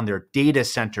gas on their data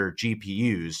center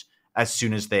GPUs as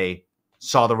soon as they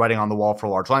saw the writing on the wall for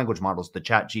large language models, the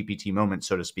chat GPT moment,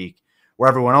 so to speak, where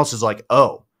everyone else is like,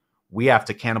 oh, we have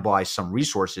to cannibalize some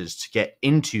resources to get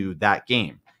into that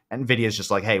game. And NVIDIA is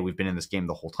just like, hey, we've been in this game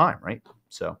the whole time, right?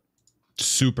 So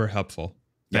super helpful.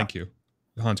 Thank you.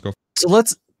 Hans, go. So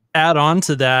let's add on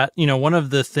to that. One of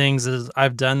the things is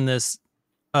I've done this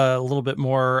a little bit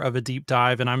more of a deep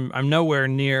dive, and I'm nowhere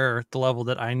near the level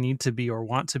that I need to be or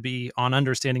want to be on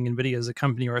understanding NVIDIA as a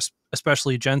company, or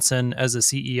especially Jensen as a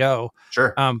CEO.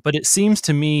 Sure. But it seems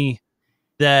to me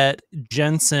that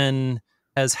Jensen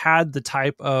has had the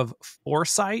type of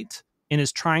foresight and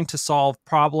is trying to solve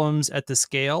problems at the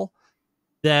scale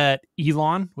that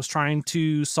Elon was trying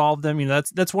to solve them.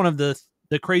 That's one of the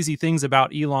crazy things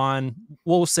about Elon.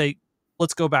 We'll say,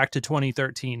 let's go back to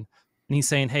 2013. And he's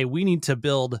saying, hey, we need to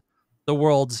build the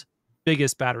world's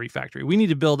biggest battery factory. We need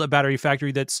to build a battery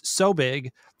factory that's so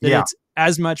big that it's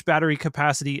as much battery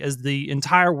capacity as the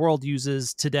entire world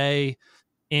uses today.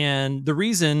 And the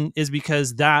reason is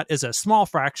because that is a small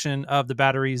fraction of the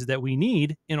batteries that we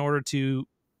need in order to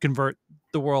convert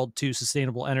the world to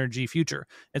sustainable energy future.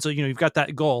 And so, you've got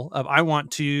that goal of, I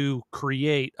want to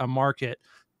create a market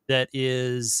that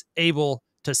is able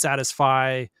to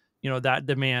satisfy, that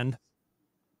demand.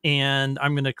 And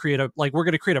I'm going to we're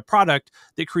going to create a product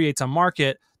that creates a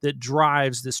market that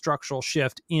drives the structural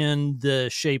shift in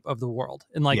the shape of the world.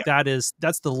 And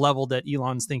that's the level that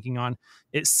Elon's thinking on.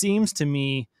 It seems to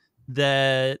me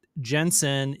that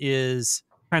Jensen is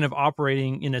kind of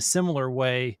operating in a similar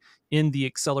way in the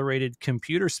accelerated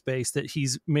computer space, that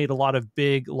he's made a lot of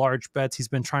big, large bets. He's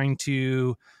been trying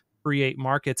to create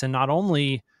markets, and not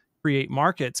only create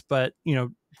markets, but,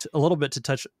 a little bit to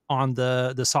touch on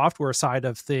the software side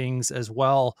of things as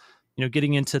well,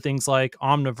 getting into things like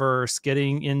Omniverse,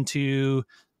 getting into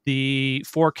the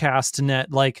forecast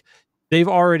net. Like, they've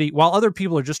already, while other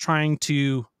people are just trying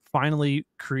to finally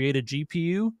create a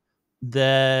GPU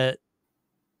that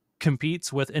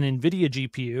competes with an NVIDIA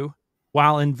GPU,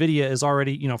 while NVIDIA is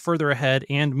already, further ahead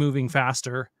and moving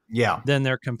faster than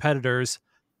their competitors.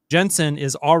 Jensen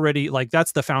is already,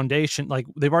 that's the foundation. Like,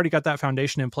 they've already got that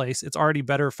foundation in place. It's already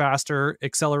better, faster,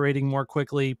 accelerating more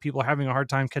quickly. People are having a hard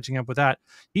time catching up with that.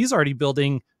 He's already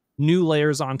building new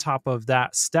layers on top of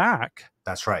that stack.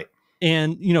 That's right.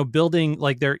 And, building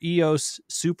like their EOS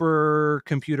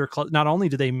supercomputer. Not only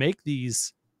do they make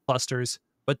these clusters,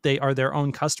 but they are their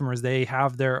own customers. They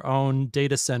have their own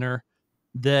data center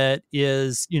that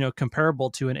is, comparable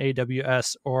to an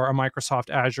AWS or a Microsoft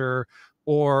Azure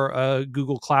or a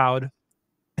Google Cloud,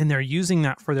 and they're using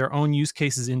that for their own use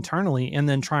cases internally, and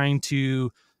then trying to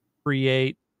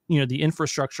create, the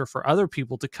infrastructure for other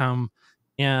people to come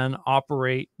and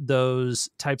operate those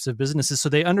types of businesses. So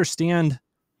they understand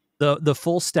the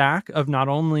full stack of not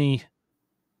only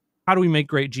how do we make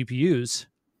great GPUs,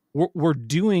 we're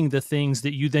doing the things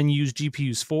that you then use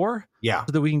GPUs for, so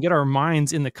that we can get our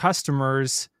minds in the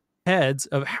customers' heads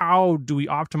of how do we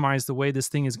optimize the way this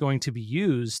thing is going to be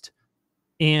used.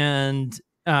 And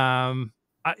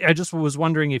I just was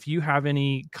wondering if you have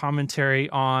any commentary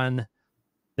on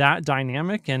that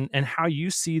dynamic and how you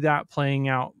see that playing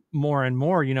out more and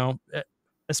more,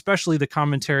 especially the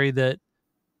commentary that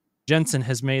Jensen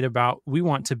has made about we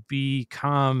want to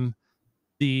become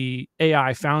the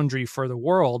AI foundry for the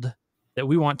world, that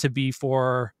we want to be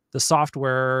for the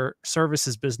software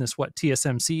services business, what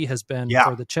TSMC has been Yeah.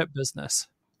 for the chip business.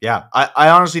 Yeah, I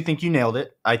honestly think you nailed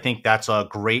it. I think that's a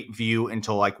great view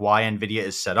into like why NVIDIA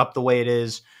is set up the way it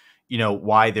is,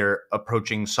 why they're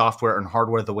approaching software and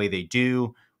hardware the way they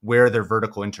do, where their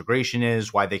vertical integration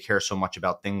is, why they care so much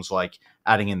about things like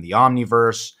adding in the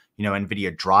Omniverse.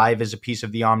 NVIDIA Drive is a piece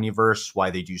of the Omniverse, why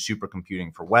they do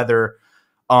supercomputing for weather.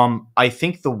 I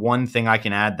think the one thing I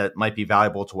can add that might be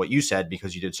valuable to what you said,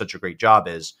 because you did such a great job,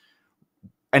 is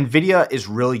NVIDIA is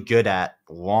really good at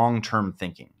long-term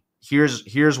thinking.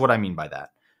 Here's what I mean by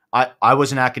that. I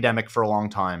was an academic for a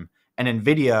long time, and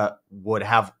NVIDIA would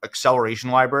have acceleration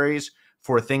libraries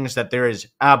for things that there is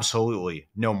absolutely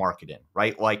no market in,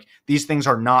 right? Like these things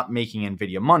are not making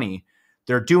NVIDIA money.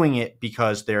 They're doing it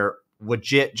because they're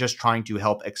legit just trying to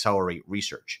help accelerate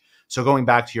research. So going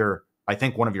back to I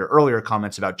think one of your earlier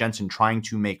comments about Jensen trying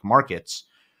to make markets,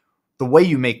 the way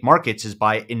you make markets is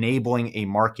by enabling a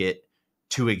market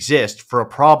to exist for a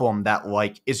problem that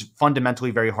like is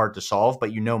fundamentally very hard to solve,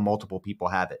 but multiple people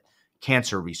have it.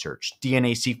 Cancer research,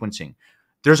 DNA sequencing.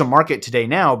 There's a market today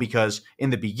now because in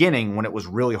the beginning, when it was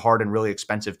really hard and really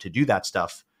expensive to do that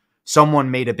stuff,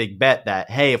 someone made a big bet that,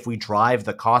 hey, if we drive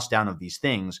the cost down of these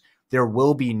things, there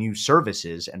will be new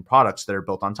services and products that are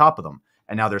built on top of them.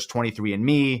 And now there's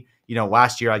 23andMe.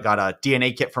 Last year I got a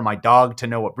DNA kit for my dog to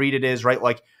know what breed it is, right?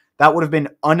 Like that would have been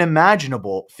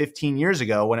unimaginable 15 years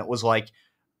ago when it was like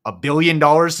 $1 billion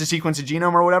to sequence a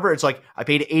genome or whatever. It's like I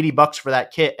paid $80 for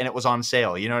that kit and it was on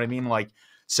sale. You know what I mean? Like,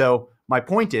 so my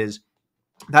point is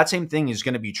that same thing is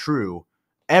going to be true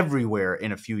everywhere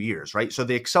in a few years, right? So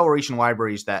the acceleration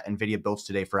libraries that NVIDIA builds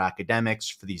today for academics,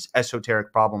 for these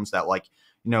esoteric problems that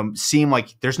seem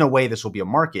like there's no way this will be a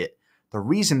market. The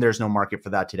reason there's no market for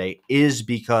that today is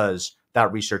because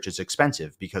that research is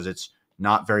expensive, because it's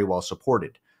not very well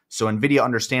supported. So NVIDIA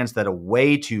understands that a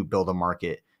way to build a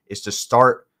market is to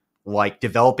start like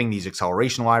developing these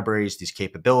acceleration libraries, these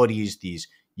capabilities, these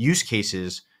use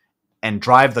cases, and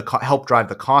help drive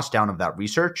the cost down of that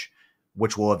research,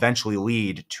 which will eventually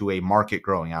lead to a market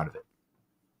growing out of it.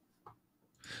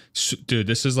 So, dude,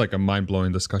 this is like a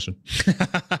mind-blowing discussion.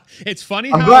 It's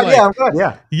funny I'm how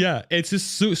glad, yeah, it's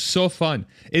just so fun.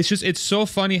 It's so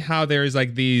funny how there's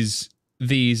like these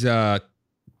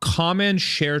common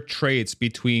shared traits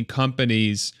between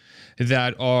companies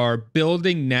that are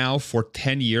building now for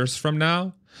 10 years from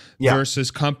now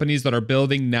versus companies that are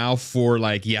building now for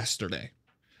like yesterday.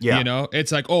 Yeah.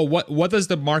 It's like, oh, what does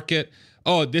the market,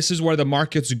 oh, this is where the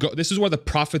market's go, this is where the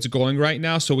profit's going right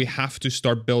now, so we have to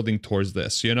start building towards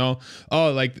this,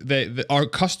 oh, like our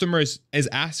customers is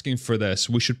asking for this,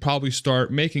 we should probably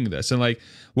start making this. And like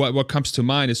what comes to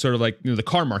mind is sort of like the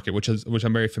car market, which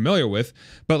I'm very familiar with,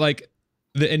 but like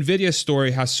the NVIDIA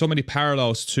story has so many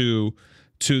parallels to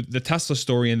the Tesla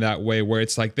story in that way, where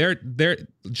it's like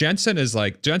Jensen's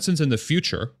in the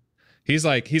future. He's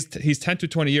 10 to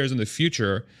 20 years in the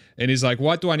future, and he's like,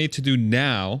 what do I need to do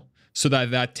now so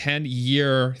that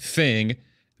 10-year thing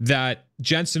that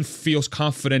Jensen feels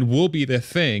confident will be the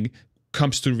thing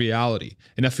comes to reality?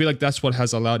 And I feel like that's what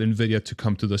has allowed NVIDIA to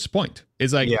come to this point.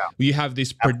 It's like you have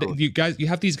these you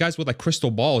have these guys with like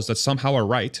crystal balls that somehow are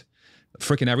right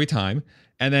freaking every time,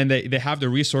 and then they have the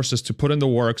resources to put in the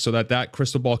work so that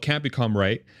crystal ball can't become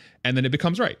right, and then it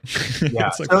becomes right.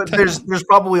 Yeah. Like, so there's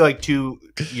probably like two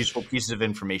useful pieces of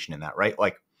information in that, right?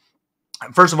 Like,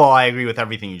 first of all, I agree with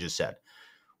everything you just said.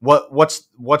 What's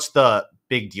the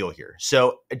big deal here?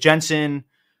 So Jensen,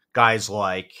 guys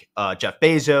like Jeff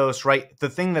Bezos, right? The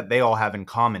thing that they all have in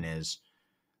common is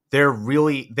they're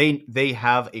really they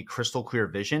have a crystal clear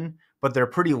vision, but they're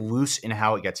pretty loose in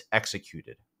how it gets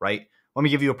executed, right? Let me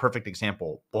give you a perfect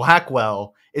example.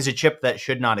 Blackwell is a chip that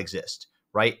should not exist,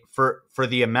 right? For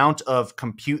the amount of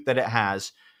compute that it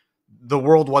has, the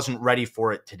world wasn't ready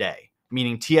for it today,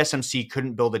 meaning TSMC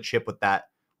couldn't build a chip with that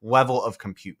level of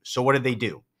compute. So what did they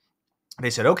do? They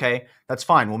said, okay, that's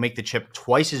fine. We'll make the chip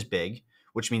twice as big,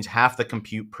 which means half the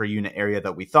compute per unit area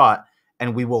that we thought,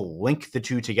 and we will link the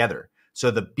two together.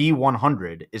 So the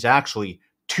B100 is actually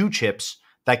two chips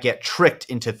that get tricked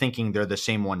into thinking they're the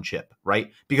same one chip,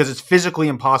 right? Because it's physically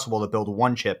impossible to build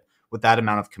one chip with that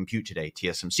amount of compute today.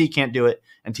 TSMC can't do it,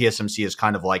 and TSMC is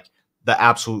kind of like the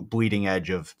absolute bleeding edge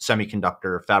of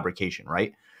semiconductor fabrication,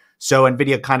 right? So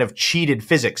NVIDIA kind of cheated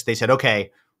physics. They said,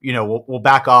 okay, we'll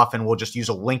back off and we'll just use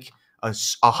a link a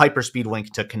hyperspeed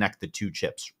link to connect the two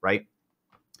chips, right?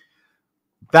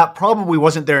 That probably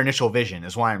wasn't their initial vision,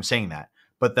 is why I'm saying that.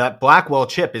 But that Blackwell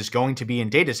chip is going to be in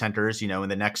data centers, in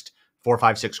the next 4,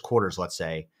 5, 6 quarters, let's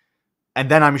say. And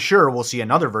then I'm sure we'll see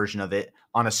another version of it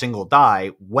on a single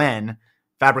die when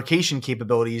fabrication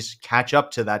capabilities catch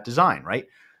up to that design, right?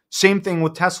 Same thing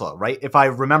with Tesla, right? If I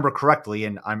remember correctly,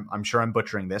 and I'm sure I'm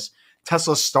butchering this,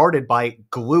 Tesla started by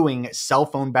gluing cell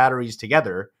phone batteries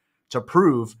together to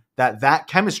prove that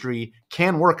chemistry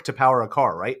can work to power a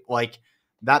car, right? Like,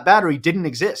 that battery didn't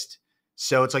exist.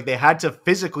 So it's like they had to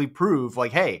physically prove,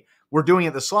 like, hey, we're doing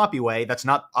it the sloppy way. That's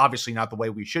obviously not the way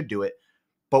we should do it.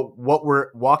 But what we're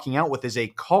walking out with is a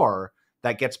car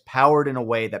that gets powered in a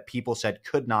way that people said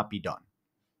could not be done,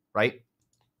 right?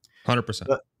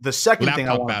 100%. The second laptop thing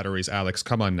I want, batteries, Alex,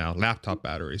 come on now, laptop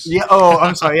batteries. Yeah. Oh,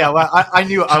 I'm sorry. Yeah. Well, I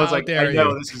knew. I was like, I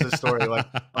know you? this is a story. Like,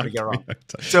 I'm gonna get wrong.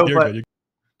 So,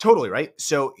 Totally right.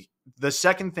 So the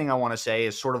second thing I want to say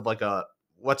is sort of like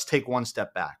let's take one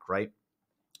step back, right?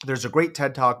 There's a great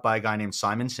TED Talk by a guy named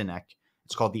Simon Sinek.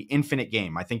 It's called The Infinite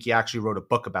Game. I think he actually wrote a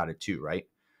book about it too, right?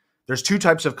 There's two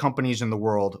types of companies in the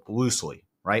world loosely,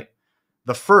 right?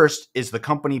 The first is the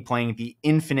company playing the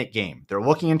infinite game. They're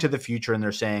looking into the future and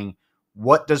they're saying,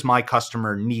 what does my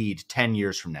customer need 10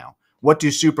 years from now? What do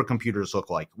supercomputers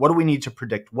look like? What do we need to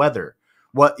predict weather?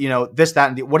 What, this,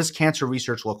 that, and what does cancer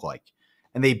research look like?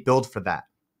 And they build for that.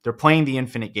 They're playing the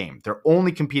infinite game. They're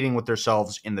only competing with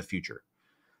themselves in the future.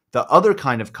 The other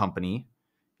kind of company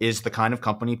is the kind of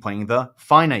company playing the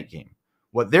finite game.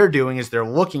 What they're doing is they're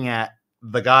looking at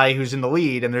the guy who's in the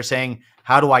lead and they're saying,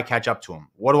 how do I catch up to him?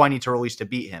 What do I need to release to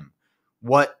beat him?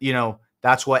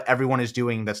 That's what everyone is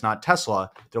doing that's not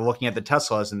Tesla. They're looking at the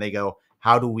Teslas and they go,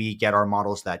 how do we get our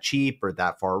models that cheap or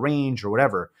that far range or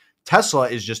whatever? Tesla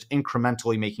is just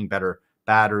incrementally making better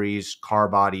batteries, car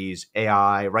bodies,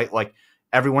 AI, right? Like,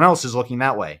 everyone else is looking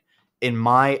that way. In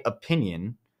my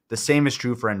opinion, the same is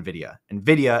true for NVIDIA.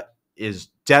 NVIDIA is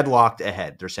deadlocked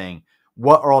ahead. They're saying,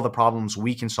 what are all the problems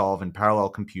we can solve in parallel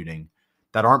computing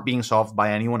that aren't being solved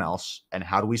by anyone else, and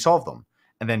how do we solve them?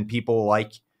 And then people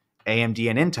like AMD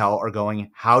and Intel are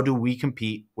going, how do we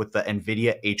compete with the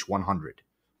NVIDIA H100,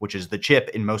 which is the chip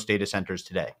in most data centers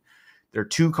today? They're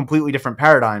two completely different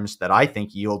paradigms that I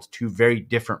think yield two very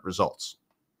different results.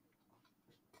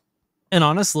 And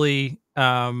honestly,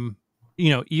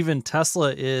 even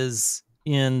Tesla is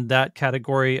in that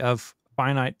category of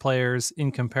finite players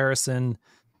in comparison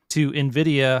to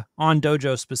NVIDIA on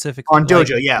Dojo specifically. On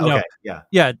Dojo,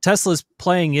 yeah. Tesla's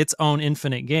playing its own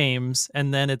infinite games,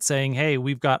 and then it's saying, hey,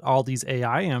 we've got all these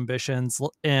AI ambitions,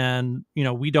 and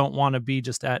we don't want to be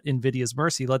just at NVIDIA's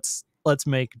mercy. Let's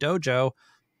make Dojo.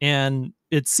 And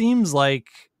it seems like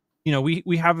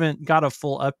we haven't got a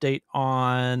full update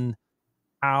on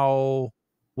how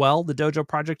well the Dojo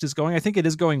project is going. I think it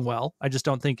is going well. I just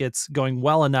don't think it's going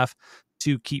well enough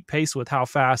to keep pace with how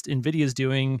fast NVIDIA is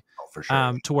doing, for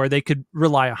sure. to where they could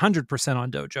rely 100%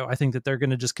 on Dojo. I think that they're going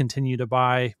to just continue to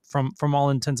buy, from all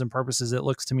intents and purposes, it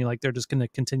looks to me like they're just going to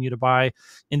continue to buy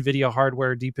NVIDIA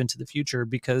hardware deep into the future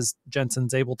because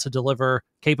Jensen's able to deliver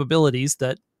capabilities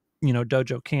that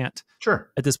Dojo can't.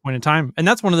 Sure. At this point in time. And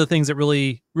that's one of the things that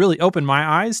really, really opened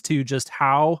my eyes to just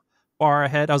how far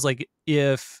ahead. I was like,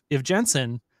 if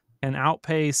Jensen can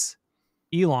outpace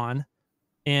Elon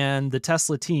and the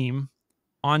Tesla team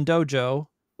on Dojo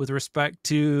with respect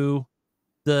to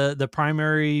the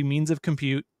primary means of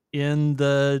compute in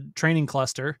the training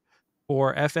cluster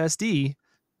for FSD,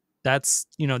 that's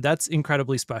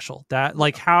incredibly special. That,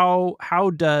 like, how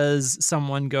does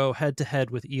someone go head to head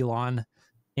with Elon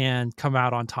and come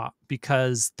out on top?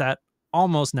 Because that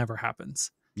almost never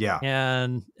happens. Yeah.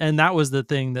 And that was the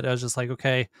thing that I was just like,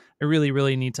 okay, I really,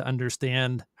 really need to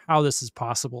understand how this is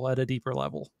possible at a deeper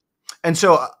level. And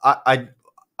so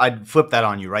I'd flip that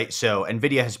on you, right? So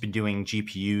NVIDIA has been doing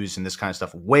GPUs and this kind of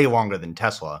stuff way longer than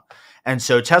Tesla. And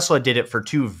so Tesla did it for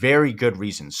two very good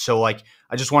reasons. So, like,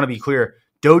 I just want to be clear,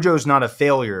 Dojo's not a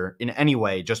failure in any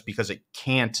way just because it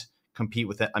can't compete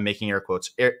with it. I'm making air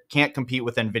quotes. It can't compete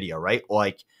with NVIDIA, right?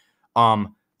 Like,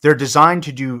 they're designed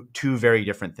to do two very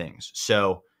different things.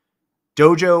 So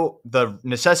Dojo, the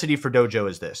necessity for Dojo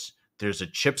is this. There's a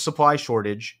chip supply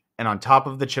shortage. And on top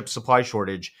of the chip supply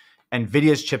shortage,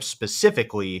 NVIDIA's chips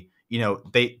specifically,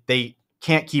 they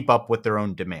can't keep up with their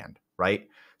own demand, right?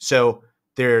 So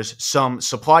there's some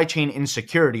supply chain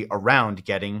insecurity around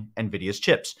getting NVIDIA's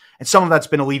chips. And some of that's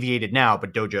been alleviated now,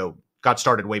 but Dojo got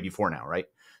started way before now, right?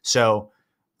 So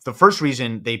the first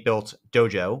reason they built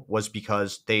Dojo was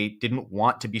because they didn't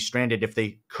want to be stranded if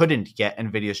they couldn't get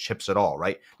NVIDIA's chips at all,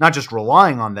 right? Not just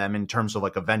relying on them in terms of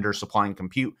like a vendor supplying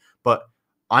compute, but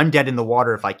I'm dead in the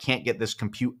water if I can't get this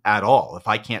compute at all, if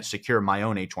I can't secure my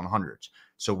own H100s.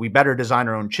 So we better design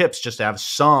our own chips just to have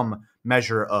some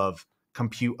measure of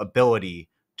compute ability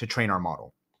to train our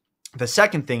model. The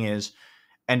second thing is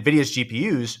NVIDIA's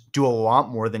GPUs do a lot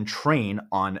more than train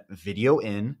on video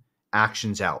in,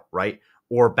 actions out, right?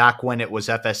 Or back when it was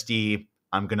FSD,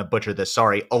 I'm going to butcher this,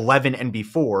 sorry, 11 and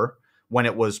before, when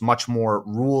it was much more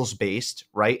rules-based,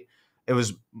 right? It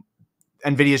was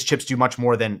NVIDIA's chips do much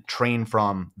more than train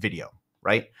from video,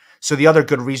 right? So the other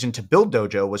good reason to build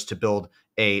Dojo was to build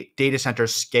a data center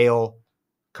scale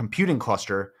computing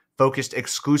cluster focused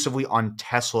exclusively on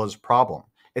Tesla's problem.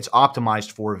 It's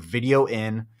optimized for video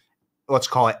in, let's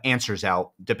call it answers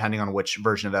out, depending on which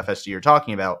version of FSD you're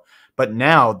talking about. But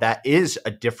now that is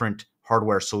a different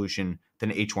hardware solution than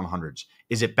H100s.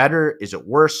 Is it better? Is it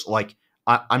worse? Like,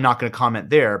 I'm not going to comment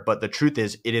there, but the truth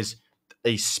is it is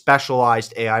a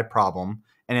specialized AI problem,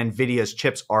 and NVIDIA's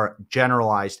chips are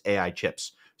generalized AI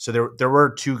chips. So there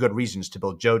were two good reasons to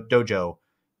build Dojo,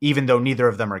 even though neither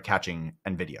of them are catching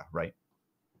NVIDIA, right?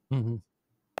 Mm-hmm.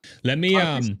 Let me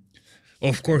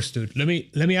of course, dude. Let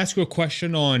me ask you a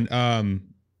question on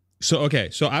so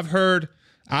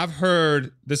I've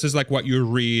heard this is like what you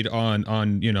read on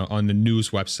the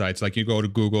news websites. Like you go to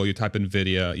Google, you type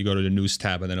NVIDIA, you go to the news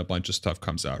tab, and then a bunch of stuff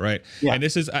comes out, right? Yeah. And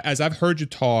this is, as I've heard you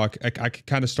talk, I can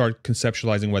kind of start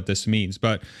conceptualizing what this means.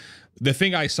 But the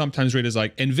thing I sometimes read is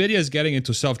like NVIDIA is getting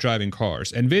into self-driving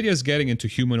cars. NVIDIA is getting into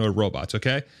humanoid robots,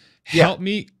 okay? Yeah. Help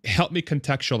me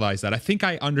contextualize that. I think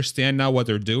I understand now what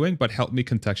they're doing, but help me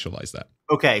contextualize that.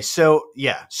 Okay, so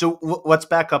yeah. So let's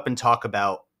back up and talk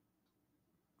about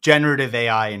generative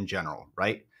AI in general,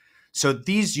 right? So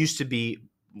these used to be,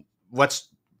 let's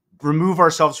remove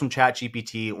ourselves from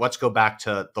ChatGPT. Let's go back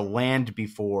to the land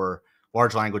before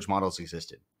large language models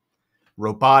existed.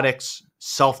 Robotics,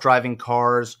 self-driving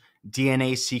cars,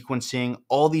 DNA sequencing,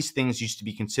 all these things used to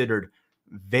be considered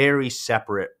very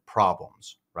separate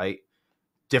problems, right?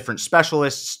 Different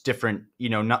specialists, different,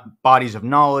 bodies of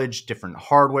knowledge, different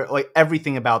hardware, like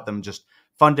everything about them just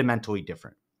fundamentally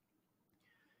different.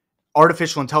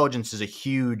 Artificial intelligence is a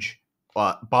huge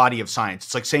body of science.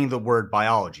 It's like saying the word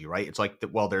biology, right? It's like,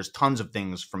 well, there's tons of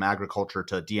things from agriculture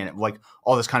to DNA, like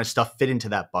all this kind of stuff fit into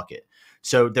that bucket.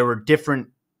 So there were different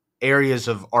areas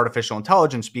of artificial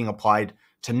intelligence being applied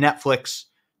to Netflix,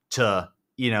 to,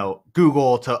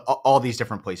 Google, to all these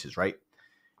different places, right?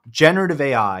 Generative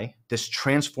AI, this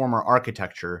transformer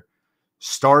architecture,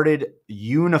 started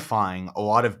unifying a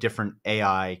lot of different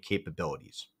AI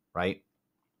capabilities, right?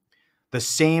 The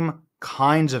same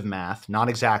kinds of math, not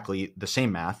exactly the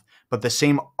same math, but the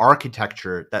same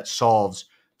architecture that solves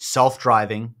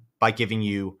self-driving by giving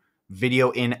you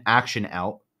video in, action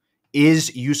out,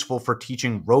 is useful for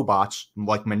teaching robots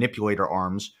like manipulator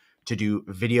arms to do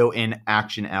video in,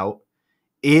 action out,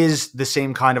 is the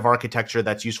same kind of architecture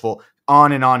that's useful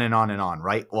on and on and on and on,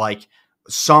 right? Like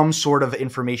some sort of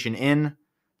information in,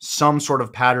 some sort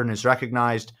of pattern is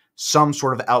recognized, some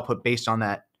sort of output based on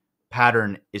that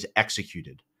pattern is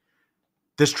executed.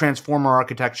 This transformer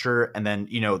architecture, and then,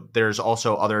 there's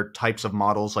also other types of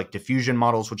models like diffusion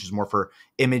models, which is more for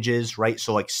images, right?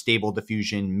 So like stable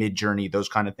diffusion, mid-journey, those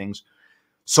kind of things.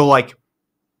 So like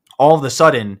all of a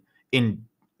sudden in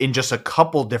just a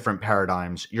couple different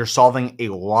paradigms, you're solving a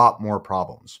lot more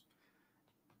problems.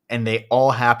 And they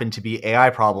all happen to be AI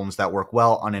problems that work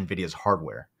well on NVIDIA's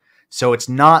hardware. So it's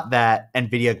not that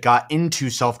NVIDIA got into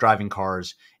self-driving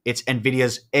cars. It's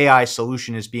NVIDIA's AI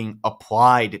solution is being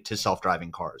applied to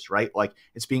self-driving cars, right? Like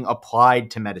it's being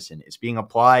applied to medicine. It's being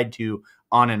applied to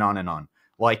on and on and on.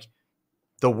 Like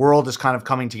the world is kind of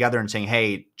coming together and saying,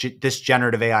 hey, this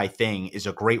generative AI thing is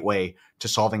a great way to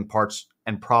solving parts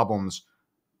and problems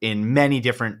in many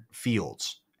different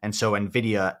fields. And so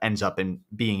NVIDIA ends up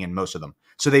being in most of them.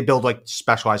 So they build like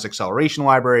specialized acceleration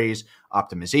libraries,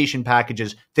 optimization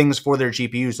packages, things for their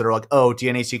GPUs that are like, oh,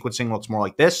 DNA sequencing looks more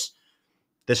like this.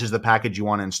 This is the package you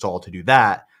want to install to do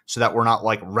that, so that we're not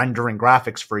like rendering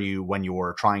graphics for you when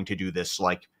you're trying to do this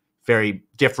like very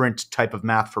different type of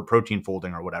math for protein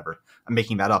folding or whatever. I'm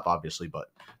making that up, obviously, but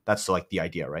that's like the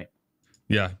idea, right?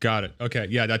 Yeah, got it. Okay,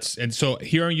 yeah, and so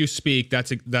hearing you speak,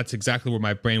 that's exactly where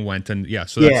my brain went, and yeah,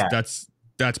 so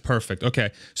that's perfect.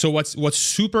 Okay, so what's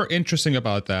super interesting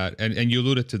about that, and you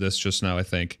alluded to this just now, I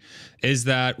think, is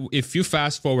that if you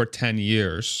fast forward 10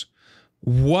 years,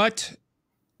 what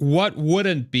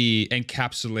wouldn't be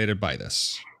encapsulated by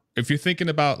this? If you're thinking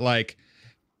about like,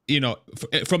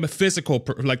 from a physical,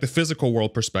 like the physical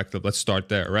world perspective, let's start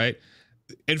there, right?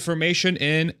 Information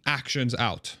in, actions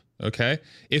out. Okay.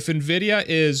 If NVIDIA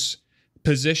is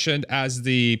positioned as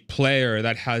the player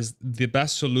that has the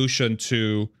best solution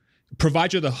to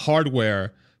provide you the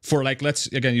hardware for like, let's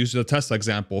again use the Tesla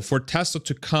example, for Tesla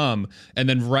to come and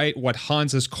then write what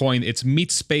Hans has coined, it's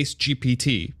meat space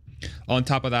GPT on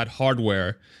top of that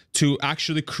hardware to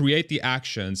actually create the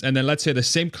actions. And then let's say the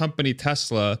same company,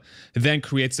 Tesla, then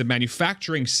creates the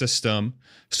manufacturing system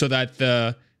so that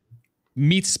the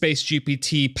meat space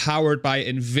GPT powered by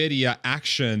NVIDIA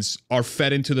actions are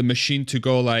fed into the machine to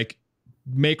go like,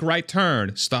 make right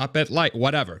turn, stop at light,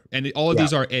 whatever. And all of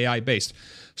these are AI based.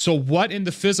 So what in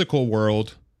the physical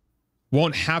world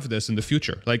won't have this in the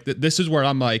future? Like this is where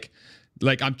I'm like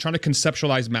I'm trying to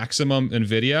conceptualize maximum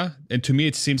NVIDIA. And to me,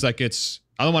 it seems like it's,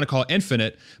 I don't want to call it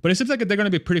infinite, but it seems like they're going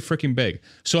to be pretty freaking big.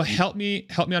 So help me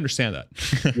understand that.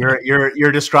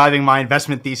 You're describing my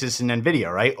investment thesis in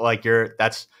NVIDIA, right? Like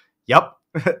yep.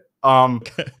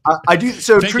 I do.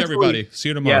 So thank you, everybody. See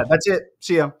you tomorrow. Yeah, that's it.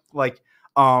 See ya. Like,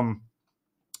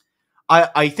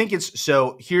 I think it's,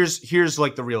 so here's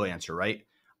like the real answer, right?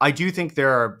 I do think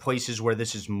there are places where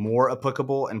this is more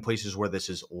applicable and places where this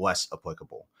is less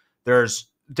applicable. There's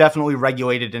definitely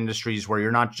regulated industries where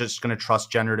you're not just going to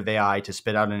trust generative AI to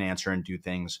spit out an answer and do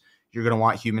things. You're going to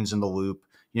want humans in the loop.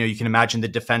 You know, you can imagine the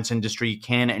defense industry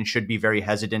can and should be very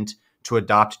hesitant to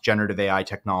adopt generative AI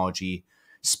technology.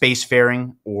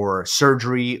 Spacefaring or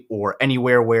surgery or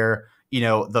anywhere where, you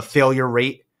know, the failure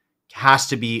rate has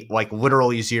to be like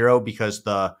literally zero because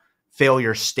the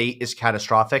failure state is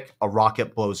catastrophic. A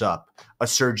rocket blows up. A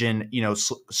surgeon,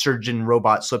 surgeon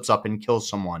robot slips up and kills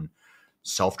someone.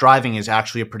 Self-driving is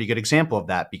actually a pretty good example of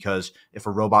that because if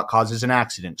a robot causes an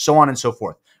accident, so on and so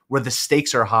forth, where the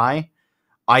stakes are high,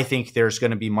 I think there's going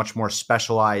to be much more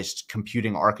specialized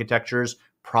computing architectures,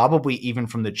 probably even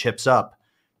from the chips up,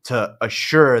 to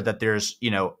assure that there's,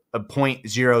 a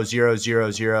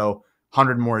 0.0000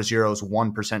 100 more zeros,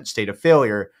 1% state of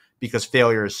failure because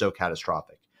failure is so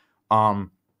catastrophic.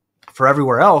 For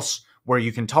everywhere else where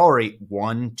you can tolerate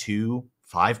 1, 2,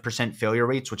 5% failure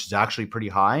rates, which is actually pretty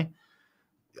high,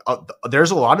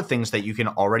 there's a lot of things that you can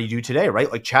already do today,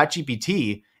 right? Like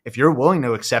ChatGPT, if you're willing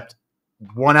to accept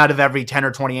 1 out of every 10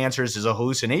 or 20 answers is a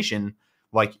hallucination,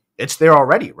 like it's there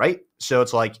already, right? So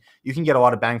it's like you can get a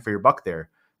lot of bang for your buck there.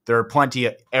 There are plenty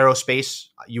of aerospace.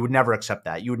 You would never accept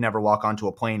that. You would never walk onto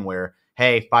a plane where,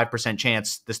 hey, 5%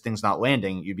 chance this thing's not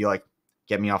landing. You'd be like,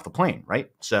 get me off the plane, right?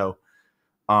 So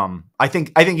I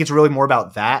think it's really more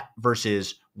about that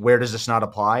versus where does this not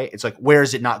apply? It's like, where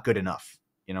is it not good enough?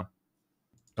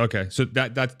 Okay, so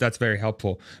that's very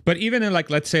helpful. But even in like,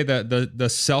 let's say the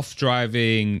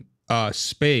self-driving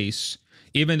space,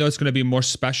 even though it's going to be more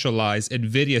specialized,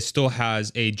 NVIDIA still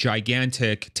has a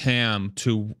gigantic TAM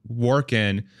to work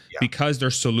in because their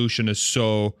solution is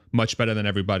so much better than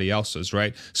everybody else's,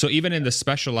 right? So even in the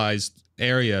specialized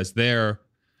areas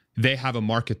they have a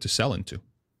market to sell into.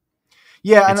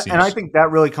 Yeah, and I think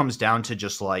that really comes down to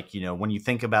just like, when you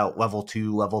think about level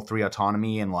 2, level 3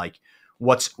 autonomy and like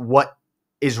what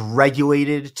is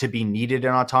regulated to be needed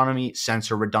in autonomy,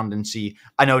 sensor redundancy.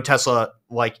 I know Tesla,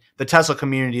 like the Tesla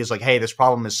community is like, hey, this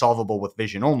problem is solvable with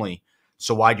vision only.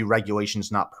 So why do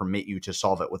regulations not permit you to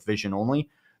solve it with vision only?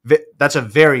 That's a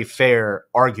very fair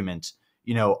argument.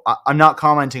 I'm not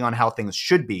commenting on how things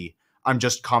should be. I'm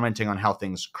just commenting on how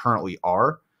things currently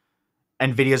are.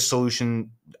 NVIDIA's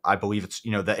solution, I believe it's, the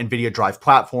NVIDIA Drive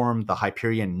platform, the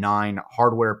Hyperion 9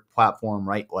 hardware platform,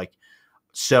 right? Like,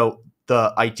 so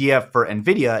the idea for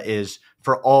NVIDIA is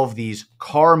for all of these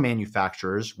car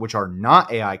manufacturers, which are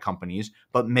not AI companies,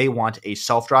 but may want a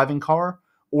self-driving car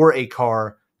or a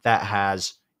car that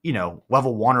has,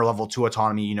 level 1 or level 2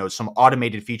 autonomy, some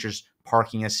automated features,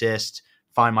 parking assist,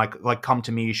 find my, like come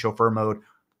to me, chauffeur mode,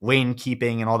 lane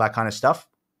keeping and all that kind of stuff.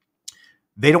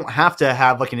 They don't have to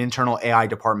have like an internal AI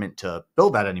department to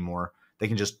build that anymore. They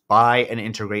can just buy and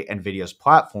integrate NVIDIA's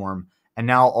platform. And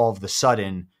now all of a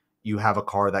sudden you have a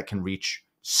car that can reach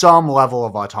some level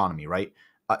of autonomy, right?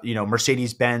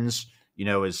 Mercedes-Benz,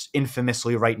 is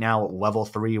infamously right now at level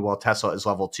 3 while Tesla is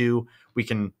level 2. We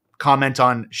can comment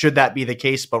on should that be the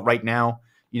case, but right now,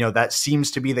 that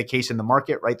seems to be the case in the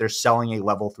market, right? They're selling a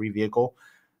level 3 vehicle.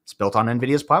 It's built on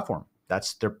NVIDIA's platform.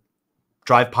 That's their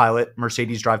Drive Pilot.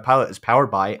 Mercedes Drive Pilot is powered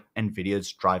by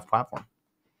NVIDIA's Drive platform.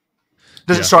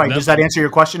 Does that answer your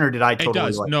question, or did I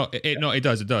totally? It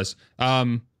does. It does.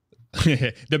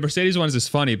 The Mercedes ones is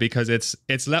funny because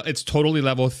it's totally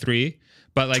level 3,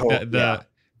 but like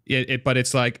but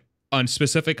it's like on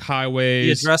specific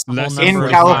highways in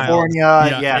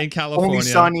California. In California, only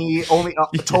sunny.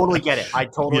 Totally get it. I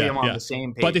totally am on the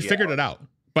same page. But they figured it out.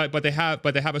 But they have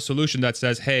a solution that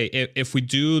says, hey, if we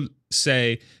do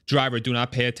say, driver, do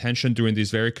not pay attention during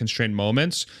these very constrained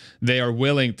moments, they are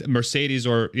willing, Mercedes,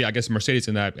 or yeah, I guess Mercedes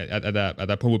in that at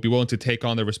that point would be willing to take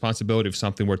on the responsibility if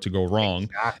something were to go wrong.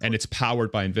 Exactly. And it's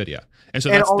powered by NVIDIA. And so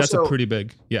that's a pretty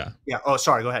big, yeah. Yeah. Oh,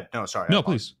 sorry. Go ahead. No, sorry. No,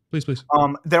 please.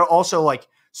 They're also like,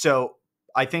 so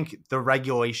I think the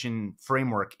regulation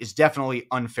framework is definitely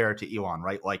unfair to Elon,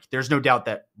 right? Like, there's no doubt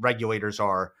that regulators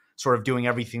are sort of doing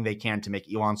everything they can to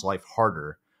make Elon's life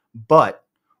harder. But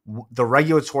the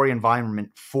regulatory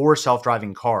environment for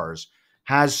self-driving cars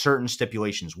has certain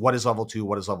stipulations. What is level 2?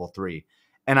 What is level 3?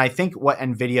 And I think what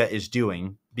NVIDIA is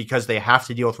doing, because they have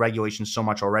to deal with regulations so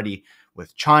much already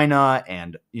with China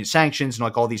and sanctions and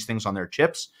like all these things on their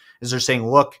chips, is they're saying,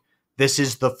 look, this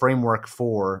is the framework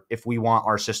for if we want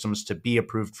our systems to be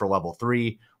approved for level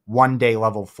 3, one day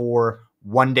level 4,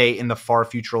 one day in the far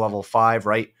future level 5,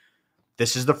 right?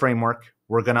 This is the framework.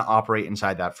 We're going to operate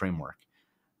inside that framework.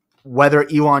 Whether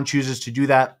Elon chooses to do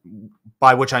that,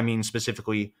 by which I mean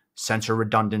specifically sensor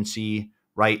redundancy,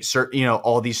 right?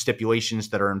 All these stipulations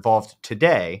that are involved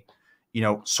today,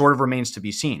 sort of remains to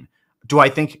be seen. Do I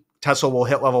think Tesla will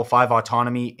hit level 5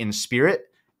 autonomy in spirit?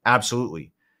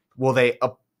 Absolutely. Will they?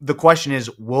 The question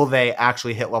is, will they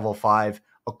actually hit level 5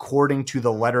 according to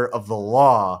the letter of the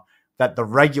law that the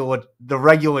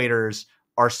regulators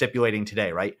are stipulating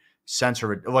today, right?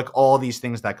 Sensor, like all these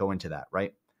things that go into that,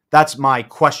 right? That's my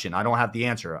question. I don't have the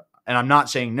answer. And I'm not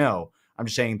saying no. I'm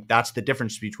just saying that's the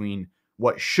difference between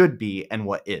what should be and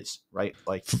what is, right?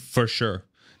 Like, for sure.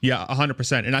 Yeah,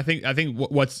 100%. And I think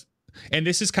what's, and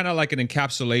this is kind of like an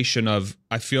encapsulation of,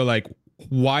 I feel like,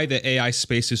 why the AI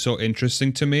space is so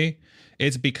interesting to me.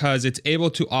 It's because it's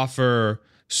able to offer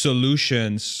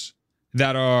solutions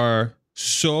that are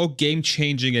so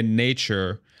game-changing in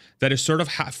nature that it sort of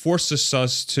forces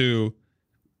us to,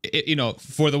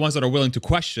 for the ones that are willing to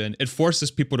question, it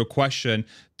forces people to question,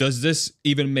 does this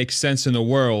even make sense in a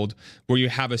world where you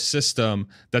have a system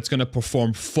that's going to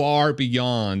perform far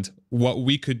beyond what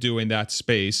we could do in that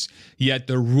space, yet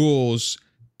the rules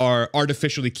are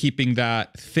artificially keeping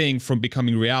that thing from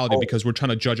becoming reality because we're trying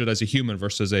to judge it as a human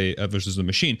versus a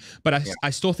machine. But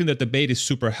I still think that debate is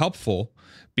super helpful,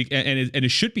 and it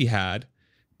should be had,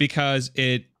 because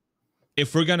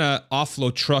if we're gonna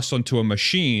offload trust onto a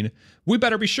machine, we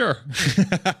better be sure.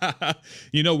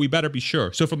 We better be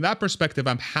sure. So from that perspective,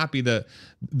 I'm happy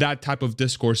that type of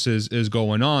discourse is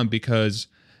going on, because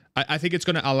I think it's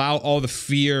going to allow all the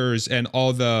fears and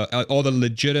all the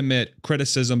legitimate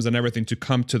criticisms and everything to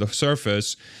come to the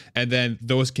surface, and then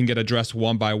those can get addressed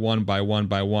one by one,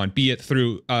 be it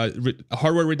through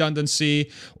hardware redundancy,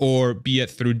 or be it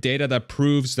through data that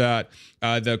proves that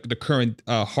the current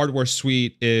hardware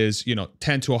suite is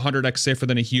 10 to 100x safer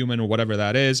than a human, or whatever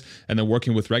that is, and then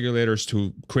working with regulators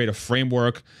to create a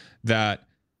framework that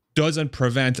doesn't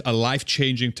prevent a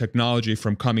life-changing technology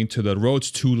from coming to the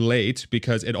roads too late,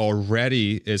 because it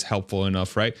already is helpful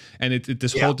enough, right? And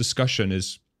this whole discussion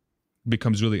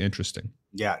becomes really interesting.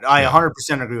 Yeah, I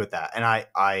 100% agree with that. And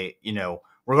I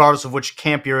regardless of which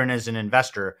camp you're in as an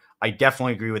investor, I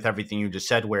definitely agree with everything you just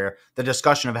said, where the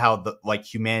discussion of how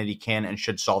humanity can and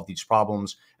should solve these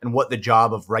problems and what the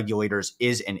job of regulators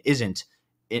is and isn't,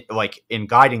 in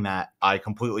guiding that, I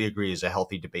completely agree is a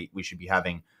healthy debate we should be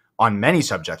having on many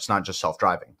subjects, not just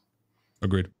self-driving.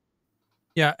 Agreed.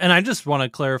 Yeah, and I just want to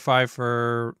clarify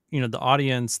for the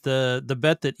audience, the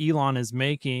bet that Elon is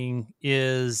making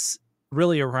is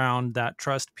really around that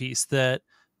trust piece. That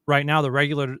right now the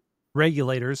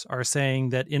regulators are saying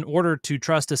that in order to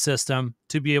trust a system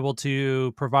to be able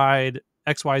to provide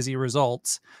XYZ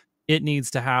results, it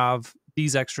needs to have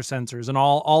these extra sensors and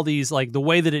all these, like the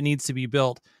way that it needs to be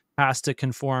built has to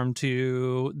conform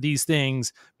to these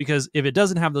things, because if it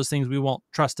doesn't have those things, we won't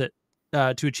trust it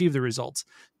to achieve the results.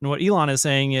 And what Elon is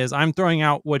saying is, I'm throwing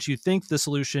out what you think the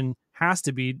solution has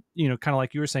to be, kind of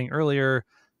like you were saying earlier,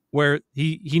 where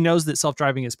he knows that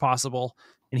self-driving is possible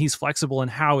and he's flexible in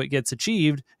how it gets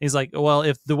achieved. He's like, well,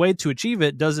 if the way to achieve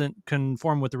it doesn't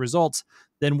conform with the results,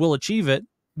 then we'll achieve it.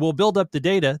 We'll build up the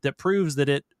data that proves that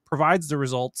it provides the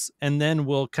results, and then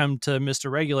we'll come to Mr.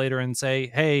 Regulator and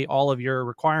say, hey, all of your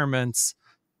requirements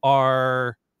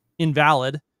are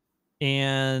invalid,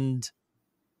 and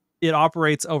it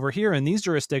operates over here in these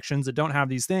jurisdictions that don't have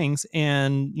these things,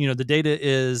 and the data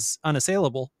is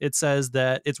unassailable. It says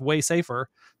that it's way safer.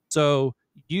 So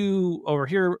you over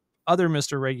here, other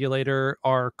Mr. Regulator,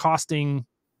 are costing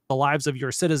the lives of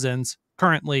your citizens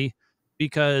currently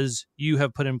because you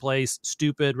have put in place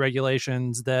stupid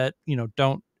regulations that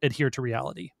don't adhere to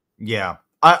reality. Yeah,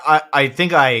 I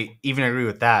think I even agree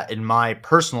with that. In my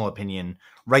personal opinion,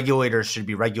 regulators should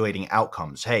be regulating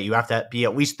outcomes. Hey, you have to be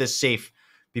at least this safe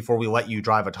before we let you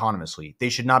drive autonomously. They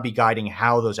should not be guiding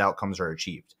how those outcomes are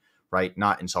achieved, right?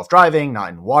 Not in self-driving, not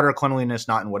in water cleanliness,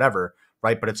 not in whatever,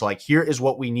 right? But it's like, here is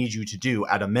what we need you to do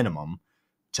at a minimum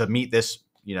to meet this,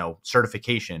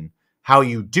 certification. How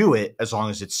you do it, as long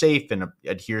as it's safe and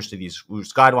adheres to these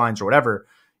loose guidelines or whatever,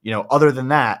 other than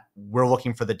that, we're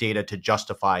looking for the data to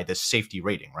justify this safety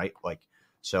rating, right?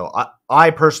 So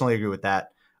I personally agree with that.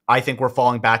 I think we're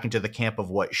falling back into the camp of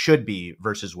what should be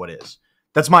versus what is.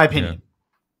 That's my opinion.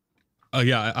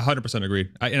 Yeah, 100% agree.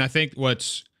 And I think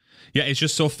it's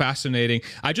just so fascinating.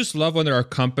 I just love when there are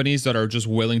companies that are just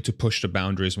willing to push the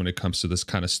boundaries when it comes to this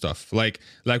kind of stuff. Like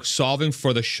solving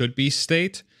for the should be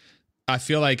state, I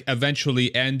feel like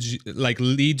eventually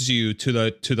leads you to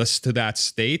that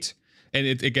state. And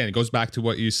it goes back to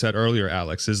what you said earlier,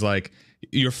 Alex, is like,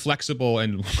 you're flexible,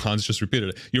 and Hans just repeated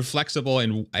it. You're flexible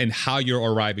in how you're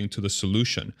arriving to the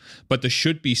solution, but the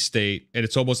should be state, and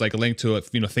it's almost like linked to it,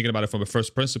 thinking about it from a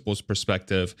first principles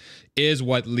perspective, is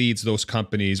what leads those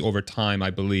companies over time,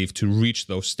 I believe, to reach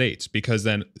those states. Because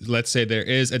then, let's say there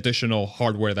is additional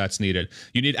hardware that's needed.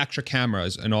 You need extra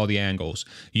cameras in all the angles.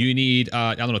 You need,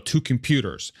 2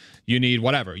 computers. You need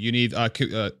whatever. You need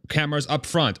cameras up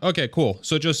front. Okay, cool.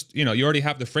 So just, you already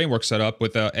have the framework set up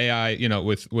with the AI,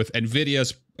 with NVIDIA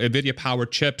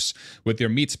powered chips, with your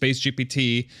meat space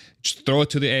GPT. Just throw it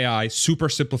to the AI. Super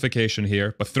simplification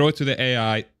here, but throw it to the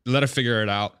AI, let it figure it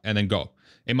out, and then go.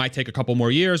 It might take a couple more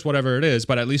years, whatever it is,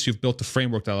 but at least you've built the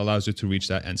framework that allows you to reach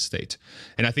that end state.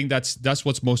 And I think that's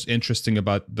what's most interesting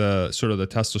about the sort of the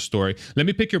Tesla story. Let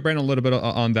me pick your brain a little bit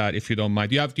on that, if you don't mind.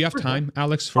 Do you have time,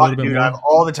 Alex, for a little bit more? I have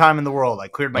all the time in the world. I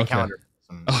cleared my calendar.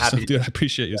 Awesome, dude. I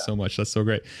appreciate you so much. That's so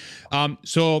great.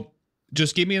 So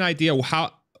just give me an idea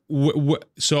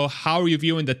so how are you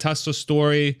viewing the Tesla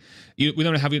story? We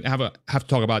don't have to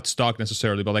talk about stock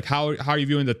necessarily, but like how are you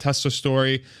viewing the Tesla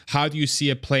story? How do you see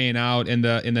it playing out in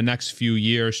the next few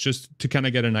years? Just to kind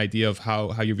of get an idea of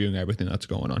how you're viewing everything that's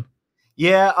going on.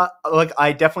 Yeah,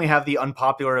 I definitely have the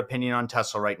unpopular opinion on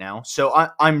Tesla right now. So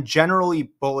I'm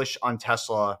generally bullish on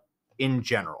Tesla in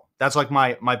general. That's like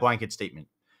my blanket statement.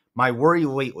 My worry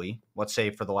lately, let's say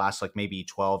for the last maybe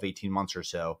 12, 18 months or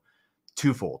so,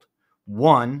 twofold.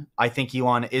 One, I think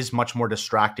Elon is much more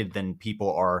distracted than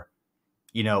people are,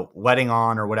 letting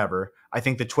on or whatever. I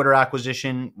think the Twitter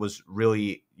acquisition was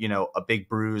really, a big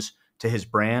bruise to his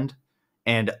brand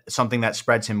and something that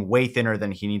spreads him way thinner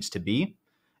than he needs to be.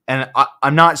 And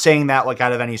I'm not saying that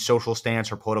out of any social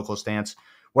stance or political stance.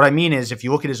 What I mean is, if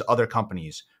you look at his other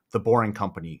companies, The Boring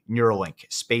Company, Neuralink,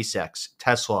 SpaceX,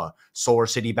 Tesla, Solar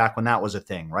City, back when that was a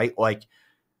thing, right?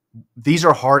 These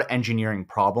are hard engineering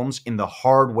problems in the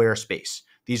hardware space.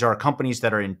 These are companies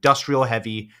that are industrial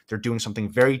heavy. They're doing something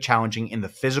very challenging in the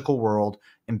physical world,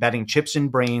 embedding chips in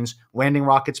brains, landing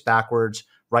rockets backwards,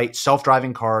 right?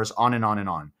 Self-driving cars, on and on and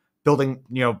on. Building,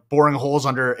 boring holes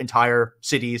under entire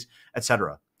cities,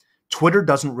 etc. Twitter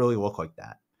doesn't really look like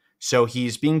that. So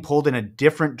he's being pulled in a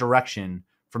different direction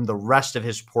from the rest of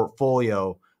his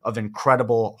portfolio of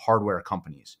incredible hardware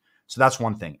companies. So that's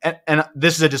one thing. And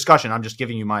this is a discussion. I'm just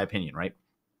giving you my opinion, right?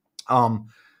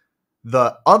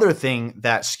 The other thing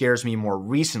that scares me more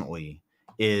recently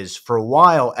is, for a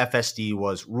while, FSD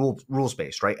was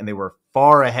rules-based, right? And they were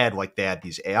far ahead. They had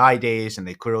these AI days, and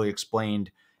they clearly explained,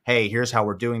 hey, here's how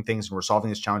we're doing things, and we're solving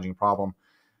this challenging problem.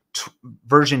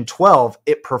 Version 12,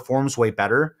 it performs way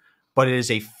better, but it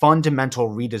is a fundamental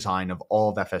redesign of all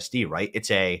of FSD, right? It's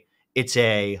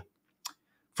a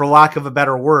for lack of a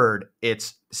better word,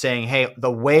 it's saying, hey,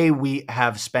 the way we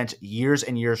have spent years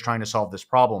and years trying to solve this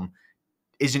problem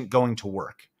isn't going to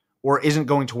work, or isn't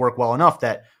going to work well enough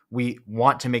that we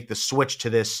want to make the switch to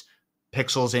this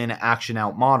pixels in, action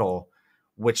out model,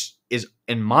 which is,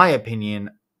 in my opinion,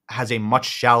 has a much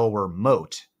shallower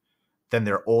moat than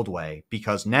their old way,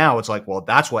 because now it's well,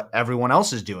 that's what everyone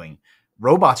else is doing.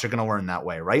 Robots are going to learn that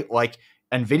way, right?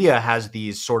 NVIDIA has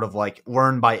these sort of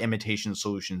learn by imitation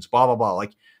solutions, blah, blah, blah.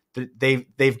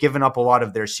 They've given up a lot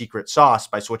of their secret sauce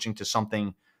by switching to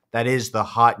something that is the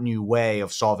hot new way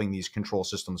of solving these control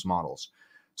systems models.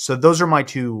 So those are my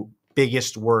two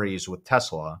biggest worries with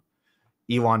Tesla: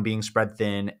 Elon being spread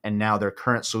thin, and now their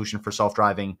current solution for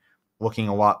self-driving looking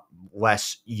a lot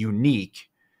less unique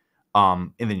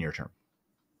in the near term.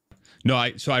 No,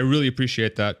 I really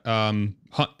appreciate that.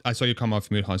 I saw you come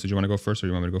off mute, Hans. Did you want to go first, or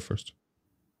do you want me to go first?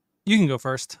 You can go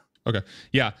first. Okay.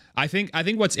 Yeah. I think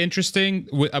what's interesting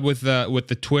with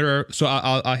the Twitter. So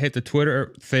I'll hit the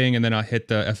Twitter thing and then I'll hit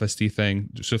the FSD thing.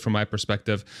 So from my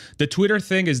perspective, the Twitter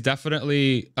thing is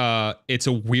definitely it's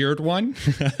a weird one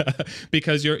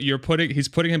because he's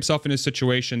putting himself in a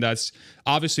situation that's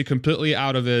obviously completely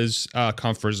out of his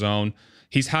comfort zone.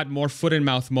 He's had more foot and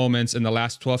mouth moments in the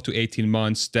last 12 to 18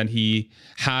 months than he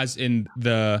has in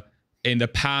the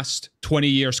past 20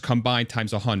 years combined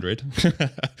times 100.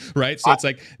 Right? So it's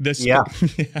like this. Yeah.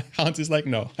 Hans is like,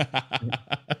 no.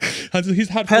 He's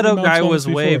had Pedo guy was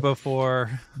way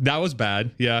before. That was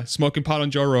bad. Yeah. Smoking pot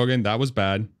on Joe Rogan. That was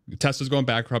bad. Tesla's going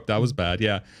bankrupt. That was bad.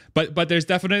 Yeah. But there's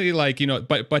definitely like,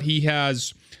 but he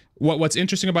has. What's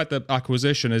interesting about the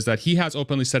acquisition is that he has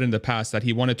openly said in the past that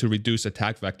he wanted to reduce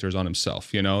attack vectors on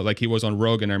himself. Like he was on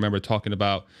Rogan. I remember talking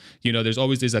about, there's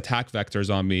always these attack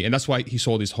vectors on me. And that's why he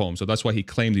sold his homes. So that's why he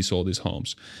claimed he sold his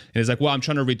homes. And he's like, well, I'm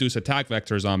trying to reduce attack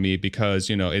vectors on me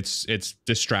because, it's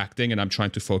distracting and I'm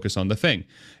trying to focus on the thing.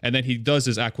 And then he does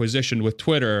this acquisition with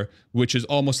Twitter, which is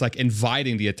almost like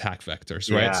inviting the attack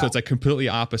vectors, right? Yeah. So it's like completely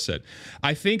opposite.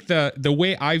 I think the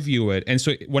way I view it, and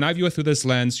so when I view it through this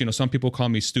lens, some people call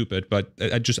me stupid, but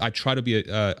I try to be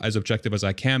as objective as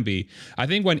I can be. I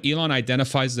think when Elon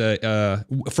identifies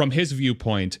from his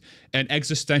viewpoint, an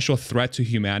existential threat to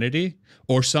humanity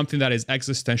or something that is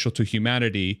existential to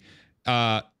humanity,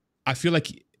 I feel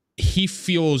like he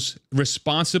feels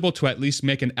responsible to at least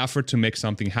make an effort to make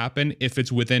something happen if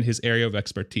it's within his area of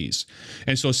expertise.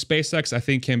 And so SpaceX, I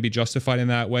think, can be justified in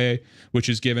that way, which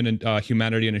is given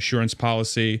humanity an insurance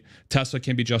policy. Tesla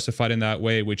can be justified in that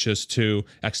way, which is to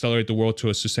accelerate the world to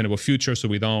a sustainable future so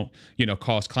we don't,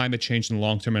 cause climate change in the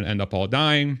long term and end up all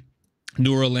dying.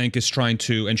 Neuralink is trying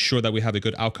to ensure that we have a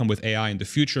good outcome with AI in the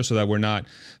future so that we're not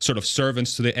sort of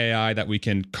servants to the AI, that we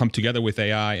can come together with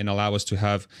AI and allow us to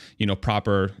have,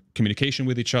 proper communication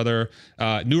with each other.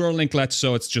 Neuralink lets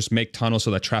so it's just make tunnels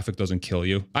so that traffic doesn't kill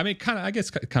you. I mean, I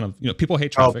guess people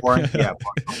hate traffic. Oh, boring. Yeah,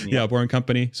 yeah, boring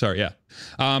company. Sorry, yeah.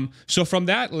 So from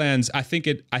that lens, I think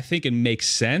it makes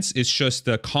sense. It's just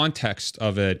the context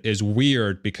of it is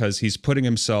weird because he's putting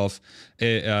himself,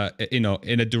 in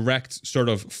a direct sort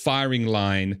of firing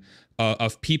line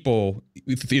of people,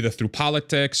 either through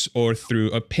politics or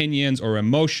through opinions or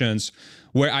emotions,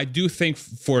 where I do think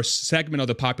for a segment of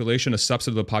the population, a subset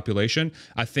of the population,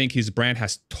 I think his brand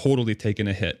has totally taken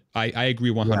a hit. I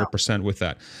agree 100% with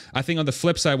that. I think on the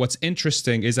flip side, what's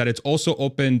interesting is that it's also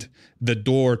opened the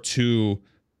door to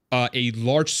a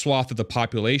large swath of the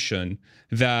population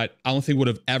that I don't think would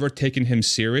have ever taken him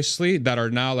seriously, that are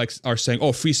now are saying,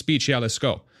 oh, free speech, yeah, let's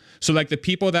go. So like the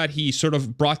people that he sort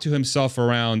of brought to himself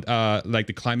around like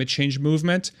the climate change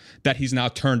movement that he's now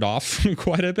turned off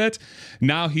quite a bit.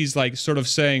 Now he's like sort of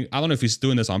saying, I don't know if he's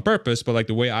doing this on purpose, but like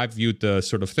the way I've viewed the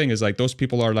sort of thing is like those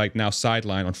people are like now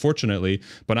sidelined, unfortunately.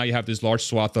 But now you have this large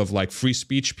swath of like free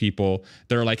speech people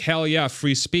that are like, hell yeah,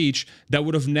 free speech, that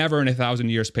would have never in 1,000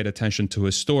 years paid attention to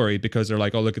his story because they're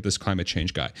like, oh, look at this climate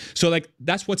change guy. So like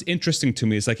that's what's interesting to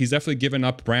me. It's like he's definitely given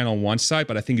up brand on one side,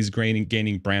 but I think he's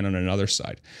gaining brand on another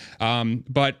side.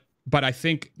 But I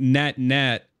think net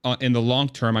in the long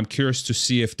term, I'm curious to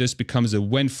see if this becomes a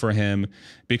win for him,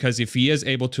 because if he is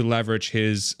able to leverage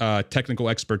his technical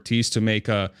expertise to make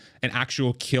an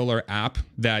actual killer app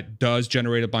that does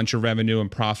generate a bunch of revenue and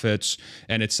profits,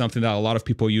 and it's something that a lot of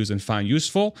people use and find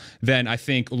useful, then I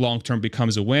think long term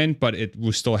becomes a win. But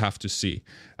we'll still have to see.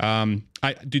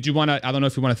 Did you want to? I don't know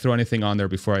if you want to throw anything on there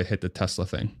before I hit the Tesla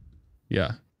thing.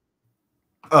 Yeah.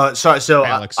 Sorry. So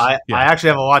Alex, I actually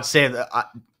have a lot to say.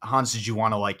 Hans, did you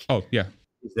want to like? Oh yeah.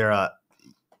 Is there a?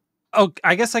 Oh,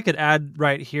 I guess I could add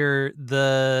right here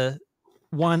the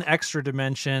one extra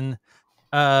dimension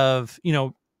of I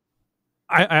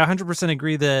 100%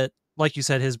 agree that, like you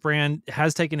said, his brand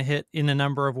has taken a hit in a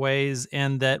number of ways,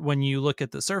 and that when you look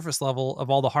at the surface level of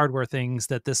all the hardware things,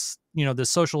 that this this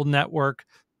social network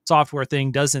software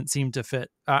thing doesn't seem to fit.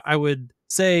 I would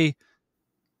say.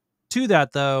 To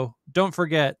that, though, don't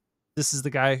forget, this is the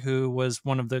guy who was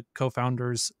one of the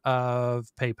co-founders of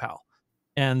PayPal,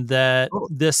 and that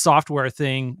this software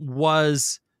thing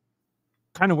was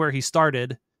kind of where he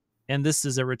started, and this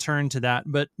is a return to that.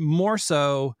 But more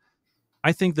so,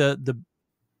 I think the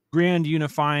grand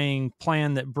unifying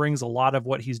plan that brings a lot of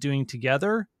what he's doing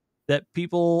together that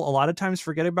people a lot of times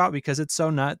forget about because it's so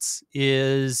nuts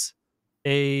is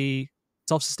a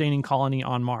self-sustaining colony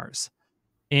on Mars.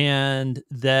 And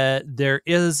that there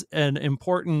is an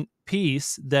important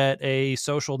piece that a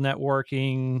social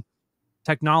networking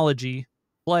technology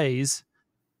plays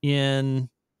in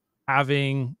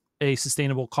having a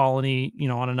sustainable colony,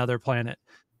 on another planet.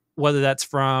 whether that's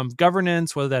from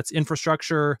governance, whether that's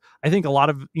infrastructure. I think a lot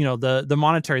of, the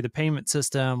monetary, the payment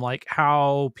system, like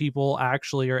how people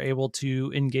actually are able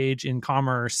to engage in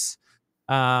commerce,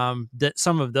 that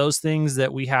some of those things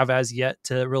that we have as yet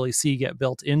to really see get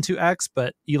built into X,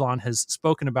 but Elon has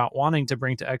spoken about wanting to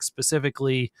bring to X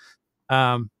specifically,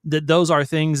 that those are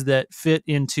things that fit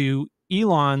into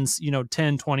Elon's,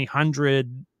 10, 20,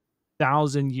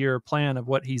 100,000 year plan of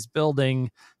what he's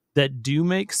building, that do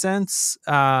make sense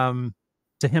to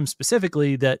him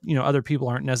specifically, that other people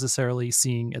aren't necessarily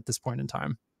seeing at this point in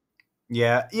time.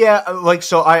 Yeah, yeah. Like,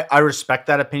 so I respect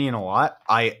that opinion a lot.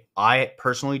 I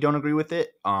personally don't agree with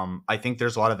it. I think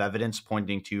there's a lot of evidence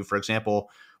pointing to, for example,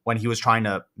 when he was trying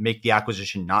to make the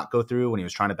acquisition not go through, when he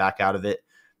was trying to back out of it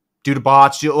due to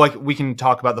bots. Like, we can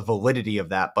talk about the validity of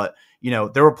that, but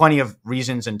there were plenty of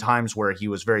reasons and times where he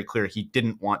was very clear he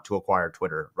didn't want to acquire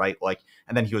Twitter, right? Like,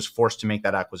 and then he was forced to make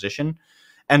that acquisition.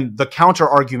 And the counter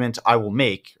argument I will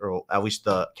make, or at least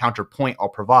the counterpoint I'll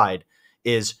provide,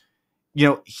 is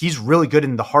he's really good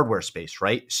in the hardware space,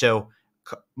 right? So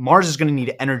Mars is going to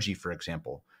need energy, for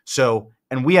example. So,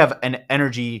 and we have an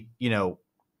energy,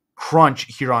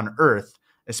 crunch here on Earth,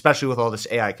 especially with all this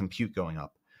AI compute going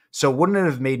up. So wouldn't it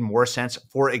have made more sense,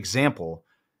 for example,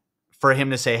 for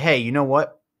him to say, hey, you know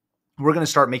what? We're going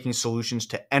to start making solutions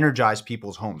to energize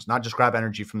people's homes, not just grab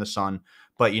energy from the sun,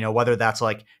 but, whether that's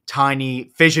like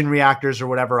tiny fission reactors or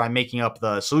whatever, I'm making up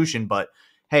the solution, but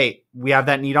hey, we have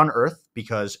that need on Earth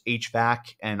because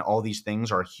HVAC and all these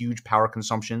things are huge power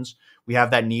consumptions. We have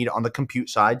that need on the compute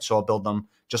side, so I'll build them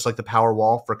just like the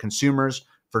Powerwall for consumers,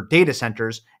 for data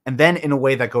centers, and then in a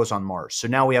way that goes on Mars. So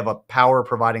now we have a power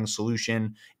providing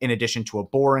solution in addition to a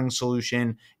boring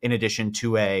solution, in addition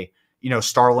to a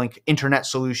Starlink internet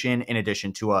solution, in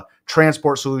addition to a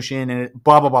transport solution, and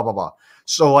blah, blah, blah, blah, blah.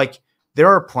 So like, there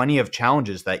are plenty of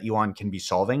challenges that Elon can be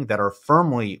solving that are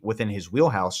firmly within his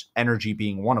wheelhouse, energy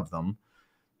being one of them,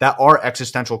 that are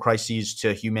existential crises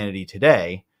to humanity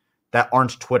today that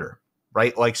aren't Twitter,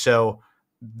 right? Like, so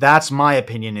that's my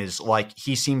opinion, is like,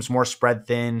 he seems more spread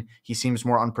thin. He seems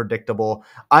more unpredictable.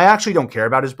 I actually don't care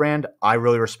about his brand. I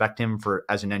really respect him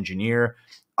as an engineer.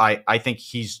 I think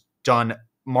he's done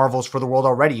marvels for the world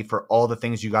already for all the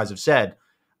things you guys have said.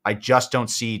 I just don't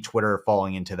see Twitter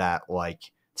falling into that, like,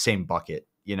 same bucket,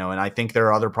 and I think there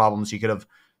are other problems he could have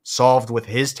solved with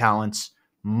his talents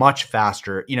much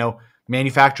faster.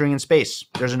 Manufacturing in space,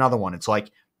 there's another one. It's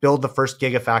like, build the first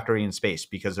gigafactory in space,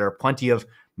 because there are plenty of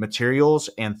materials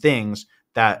and things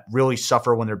that really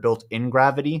suffer when they're built in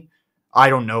gravity. I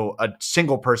don't know a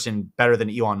single person better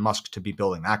than Elon Musk to be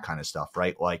building that kind of stuff,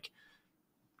 right? Like,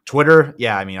 Twitter,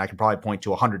 yeah, I mean, I can probably point to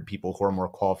 100 people who are more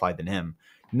qualified than him.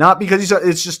 Not because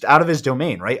it's just out of his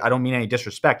domain, right? I don't mean any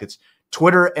disrespect. It's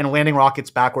Twitter and landing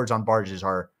rockets backwards on barges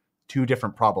are two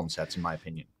different problem sets, in my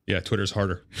opinion. Yeah, Twitter's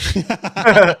harder.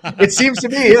 It seems to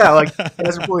be, yeah. Like, he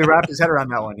hasn't fully wrapped his head around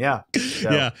that one. Yeah. So.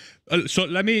 Yeah. So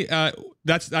let me.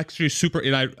 That's actually super,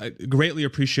 and I greatly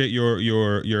appreciate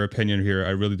your opinion here.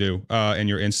 I really do, and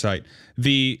your insight.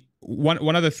 The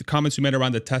one of the comments you made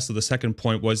around the Tesla, the second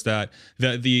point, was that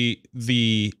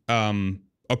the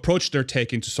approach they're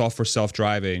taking to solve for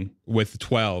self-driving with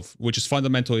 12, which is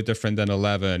fundamentally different than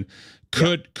 11,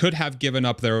 could have given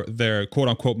up their quote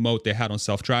unquote moat they had on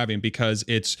self-driving, because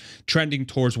it's trending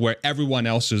towards where everyone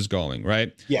else is going,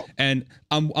 right? Yeah. And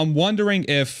I'm wondering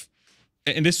if,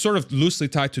 and this sort of loosely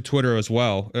tied to Twitter as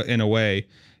well, in a way,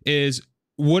 is,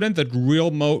 wouldn't the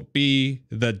real moat be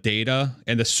the data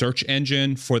and the search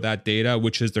engine for that data,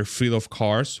 which is their fleet of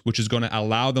cars, which is going to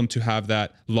allow them to have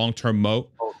that long-term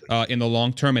moat in the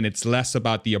long term? And it's less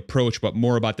about the approach, but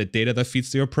more about the data that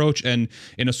feeds the approach. And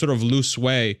in a sort of loose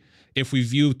way, if we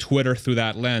view Twitter through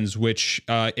that lens, which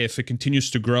if it continues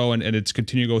to grow and it's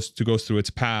continues to go through its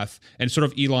path, and sort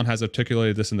of Elon has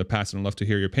articulated this in the past, and I'd love to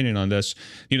hear your opinion on this,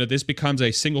 this becomes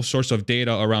a single source of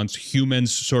data around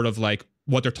humans, sort of like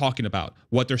what they're talking about,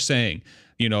 what they're saying.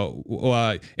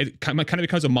 It kind of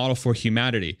becomes a model for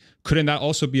humanity. Couldn't that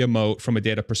also be a moat from a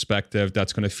data perspective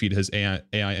that's going to feed his AI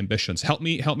ambitions? Help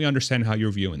me understand how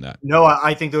you're viewing that. No,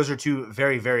 I think those are two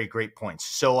very, very great points.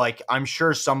 So, like, I'm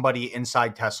sure somebody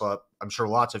inside Tesla, I'm sure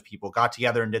lots of people got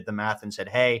together and did the math and said,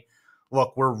 hey,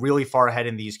 look, we're really far ahead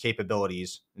in these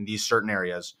capabilities in these certain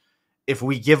areas. If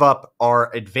we give up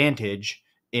our advantage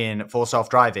in full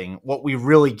self-driving, what we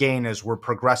really gain is we're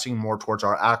progressing more towards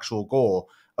our actual goal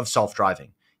of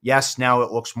self-driving. Yes, now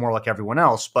it looks more like everyone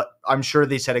else, but I'm sure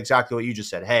they said exactly what you just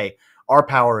said. Hey, our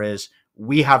power is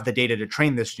we have the data to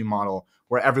train this new model,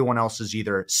 where everyone else is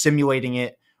either simulating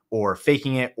it or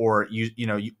faking it, or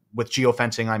with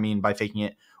geofencing, I mean by faking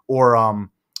it, or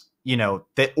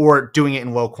that, or doing it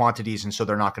in low quantities. And so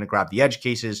they're not going to grab the edge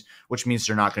cases, which means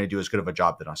they're not going to do as good of a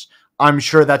job than us. I'm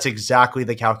sure that's exactly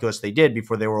the calculus they did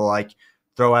before they were like,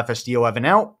 throw FSD 11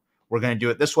 out. We're going to do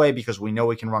it this way because we know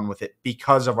we can run with it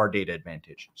because of our data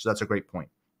advantage. So that's a great point.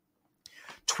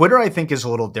 Twitter, I think, is a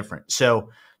little different. So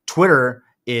Twitter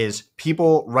is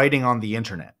people writing on the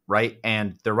internet, right?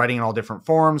 And they're writing in all different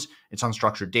forms. It's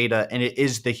unstructured data, and it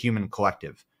is the human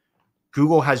collective.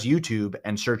 Google has YouTube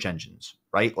and search engines,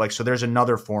 right? Like, so there's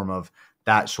another form of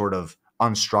that sort of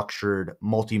unstructured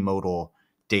multimodal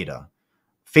data.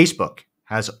 Facebook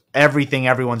has everything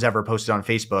everyone's ever posted on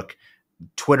Facebook.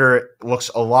 Twitter looks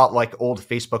a lot like old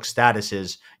Facebook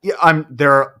statuses. Yeah,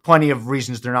 there are plenty of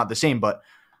reasons they're not the same, but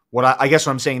I guess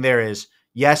what I'm saying there is,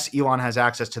 yes, Elon has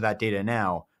access to that data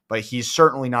now, but he's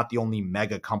certainly not the only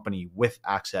mega company with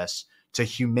access to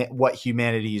what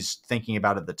humanity's thinking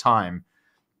about at the time.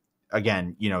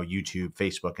 Again, YouTube,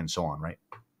 Facebook, and so on, right?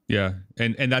 Yeah,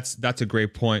 and that's a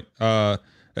great point.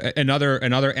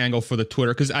 Another angle for the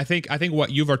Twitter, because I think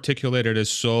what you've articulated is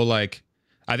so like,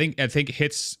 I think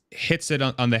hits it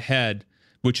on the head,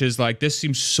 which is like, this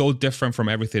seems so different from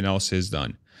everything else he's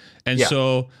done. And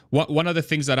so one of the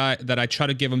things that I try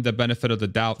to give him the benefit of the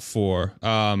doubt for,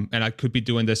 and I could be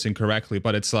doing this incorrectly,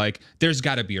 but it's like, there's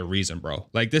got to be a reason, bro.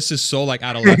 Like, this is so like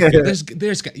out of left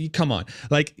field. Come on.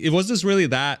 Like, was this really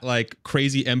that like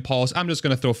crazy impulse? I'm just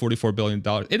going to throw $44 billion.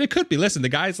 And it could be, listen, the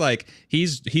guy's like,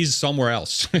 he's somewhere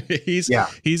else. he's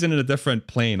in a different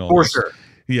plane almost. For sure.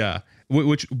 Yeah.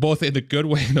 Which both in the good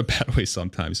way and the bad way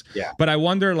sometimes. Yeah. But I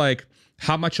wonder, like,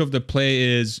 how much of the play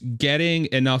is getting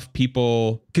enough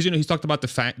people, because he's talked about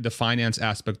the finance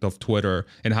aspect of Twitter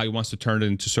and how he wants to turn it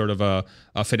into sort of a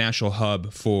financial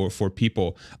hub for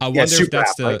people. I wonder if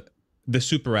that's the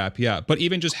super app, but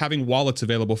even just having wallets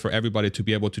available for everybody to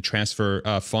be able to transfer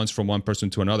funds from one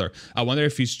person to another. I wonder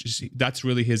if that's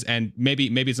really his end. Maybe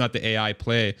it's not the AI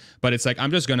play, but it's like, I'm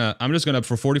just gonna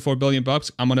for $44 billion,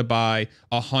 I'm gonna buy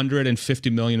 150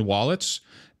 million wallets.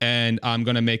 And I'm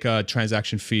going to make a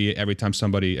transaction fee every time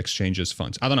somebody exchanges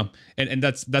funds. I don't know. And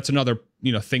that's another,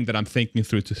 thing that I'm thinking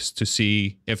through to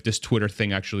see if this Twitter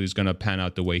thing actually is going to pan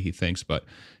out the way he thinks. But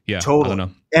yeah, totally. I don't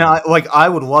know. And I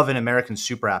would love an American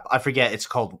super app. I forget, it's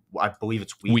called, I believe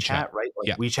it's WeChat. Right?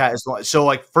 Like, WeChat is so,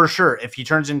 like, for sure, if he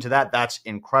turns into that, that's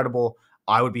incredible.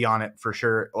 I would be on it for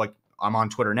sure. Like, I'm on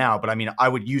Twitter now, but I mean, I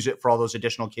would use it for all those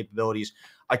additional capabilities.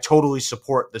 I totally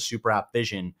support the super app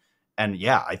vision. And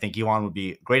yeah, I think Elon would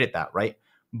be great at that, right?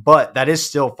 But that is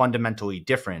still fundamentally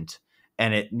different.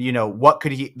 And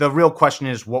the real question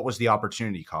is, what was the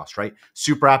opportunity cost, right?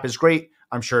 Super app is great.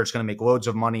 I'm sure it's going to make loads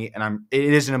of money. And it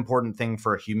is an important thing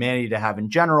for humanity to have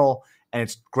in general. And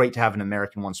it's great to have an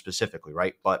American one specifically,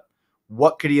 right? But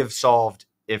what could he have solved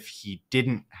if he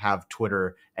didn't have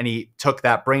Twitter and he took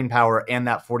that brain power and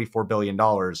that $44 billion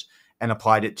and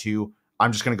applied it to,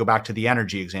 I'm just going to go back to the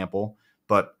energy example,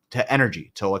 but to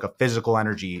energy, to like a physical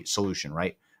energy solution,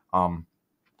 right?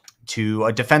 To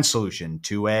a defense solution,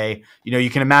 to you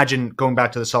can imagine going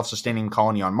back to the self-sustaining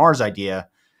colony on Mars idea.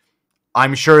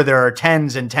 I'm sure there are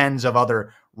tens and tens of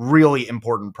other really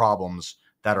important problems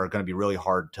that are going to be really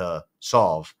hard to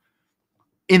solve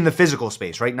in the physical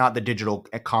space, right? Not the digital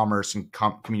commerce and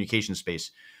communication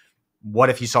space. What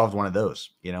if he solved one of those,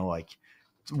 like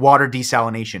water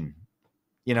desalination?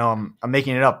 I'm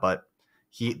making it up, but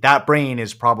that brain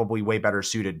is probably way better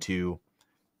suited to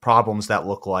problems that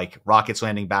look like rockets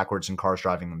landing backwards and cars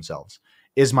driving themselves,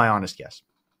 is my honest guess.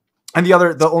 And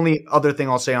the only other thing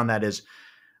I'll say on that is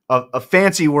a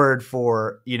fancy word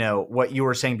for, what you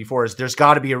were saying before is there's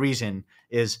got to be a reason,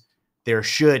 is there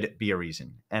should be a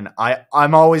reason. And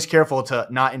I'm always careful to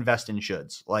not invest in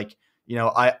shoulds. Like,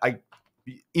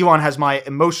 Elon has my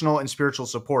emotional and spiritual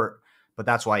support, but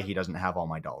that's why he doesn't have all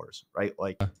my dollars, right?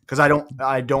 Like, because I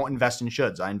don't invest in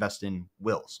shoulds. I invest in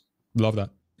wills. Love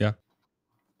that. Yeah.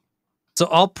 So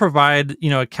I'll provide,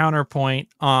 a counterpoint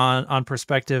on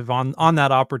perspective on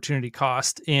that opportunity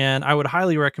cost. And I would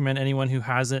highly recommend anyone who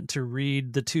hasn't to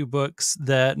read the 2 books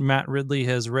that Matt Ridley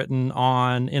has written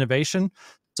on innovation.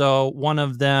 So one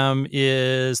of them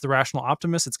is The Rational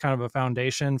Optimist. It's kind of a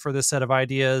foundation for this set of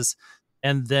ideas.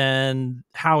 And then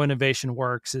How Innovation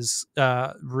Works is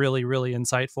really, really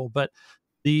insightful. But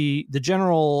the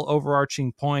general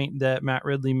overarching point that Matt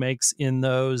Ridley makes in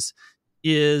those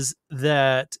is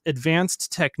that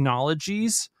advanced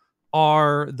technologies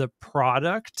are the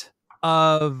product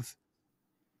of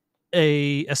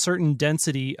a certain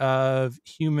density of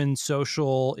human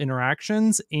social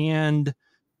interactions and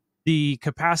the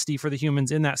capacity for the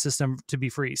humans in that system to be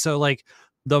free. So like,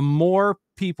 the more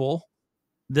people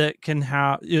that can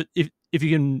have, if you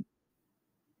can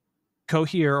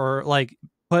cohere or like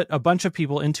put a bunch of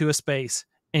people into a space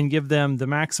and give them the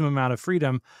maximum amount of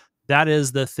freedom, that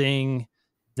is the thing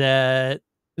that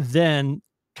then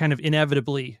kind of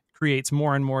inevitably creates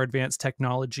more and more advanced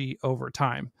technology over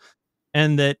time.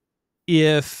 And that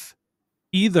if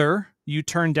either you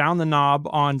turn down the knob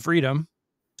on freedom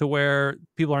to where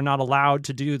people are not allowed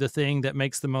to do the thing that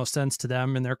makes the most sense to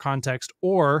them in their context,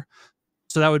 or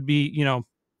so that would be,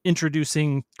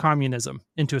 introducing communism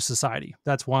into a society.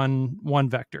 That's one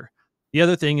vector. The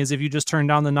other thing is if you just turn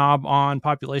down the knob on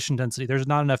population density, there's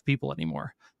not enough people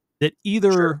anymore. That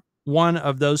either one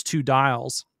of those two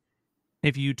dials,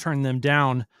 if you turn them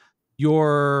down,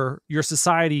 your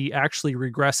society actually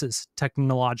regresses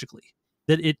technologically.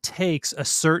 That it takes a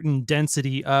certain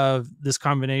density of this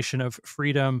combination of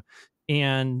freedom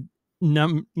and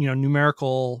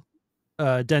numerical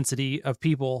density of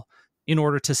people in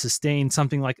order to sustain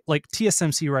something like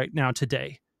TSMC right now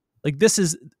today. Like, this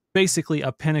is basically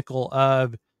a pinnacle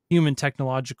of human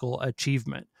technological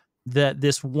achievement, that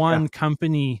this one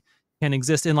company can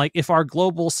exist. And like, if our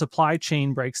global supply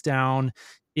chain breaks down,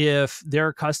 if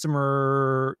their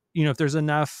customer, if there's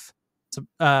enough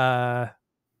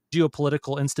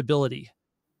geopolitical instability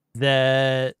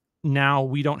that now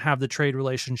we don't have the trade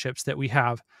relationships that we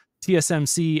have,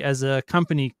 TSMC as a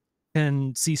company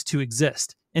can cease to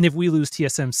exist. And if we lose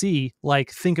TSMC, like,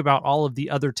 think about all of the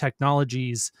other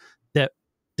technologies that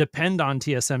depend on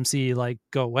TSMC, like,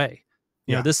 go away.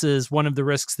 You know, this is one of the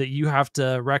risks that you have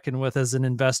to reckon with as an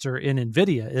investor in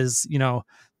NVIDIA is,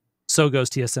 so goes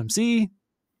TSMC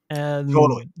and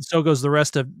so goes the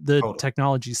rest of the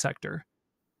technology sector.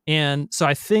 And so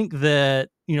I think that,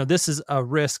 this is a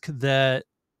risk that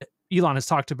Elon has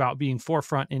talked about being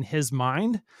forefront in his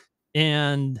mind,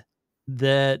 and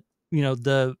that,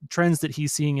 the trends that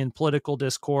he's seeing in political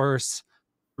discourse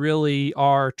really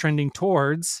are trending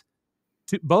towards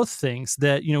both things,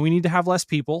 that, we need to have less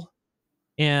people,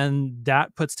 and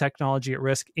that puts technology at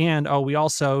risk. And, we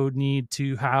also need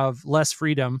to have less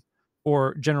freedom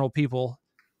for general people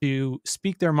to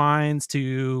speak their minds,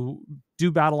 to do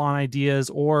battle on ideas,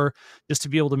 or just to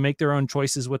be able to make their own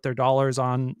choices with their dollars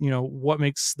on, what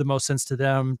makes the most sense to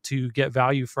them to get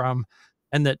value from.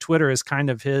 And that Twitter is kind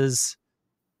of his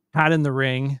hat in the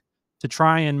ring to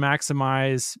try and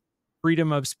maximize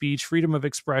freedom of speech, freedom of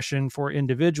expression for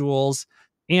individuals,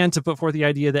 and to put forth the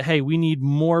idea that, hey, we need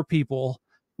more people.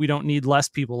 We don't need less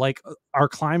people. Like, our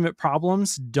climate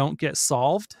problems don't get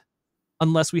solved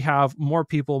unless we have more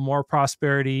people, more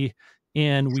prosperity,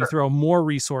 and we throw more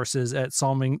resources at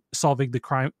solving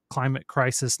the climate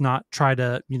crisis, not try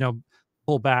to,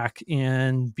 pull back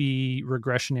and be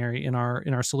regressionary in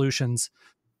our solutions.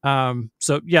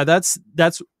 So yeah,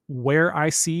 that's where I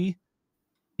see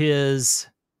his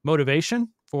motivation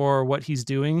for what he's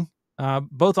doing,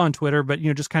 both on Twitter, but,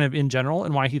 just kind of in general,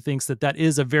 and why he thinks that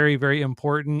is a very, very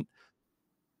important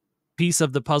piece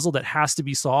of the puzzle that has to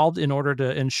be solved in order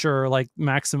to ensure, like,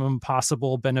 maximum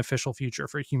possible beneficial future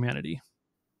for humanity.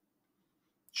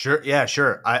 Sure. Yeah,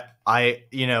 sure. I,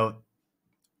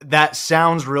 that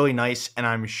sounds really nice. And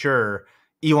I'm sure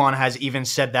Elon has even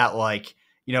said that, like,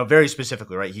 very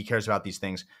specifically, right? He cares about these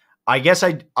things. I guess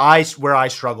where I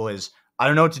struggle is, I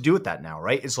don't know what to do with that now,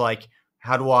 right? It's like,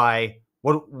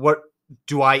 what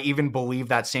do I even believe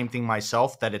that same thing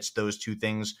myself, that it's those two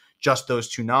things, just those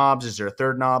two knobs? Is there a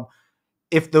third knob?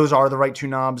 If those are the right two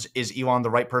knobs, is Elon the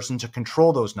right person to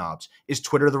control those knobs? Is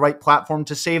Twitter the right platform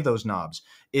to save those knobs?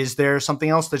 Is there something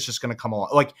else that's just going to come along?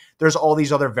 Like, there's all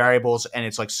these other variables, and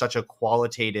it's like such a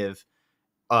qualitative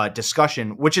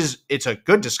discussion, it's a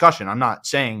good discussion. I'm not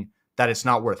saying that it's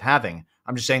not worth having.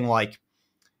 I'm just saying, like,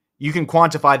 you can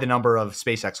quantify the number of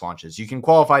SpaceX launches. You can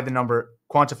quantify the number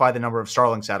of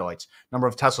Starlink satellites, number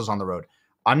of Teslas on the road.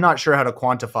 I'm not sure how to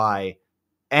quantify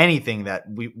anything that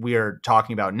we are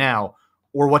talking about now,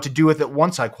 or what to do with it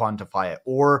once I quantify it,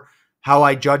 or how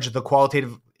I judge the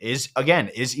qualitative. Is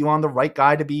Elon the right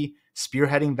guy to be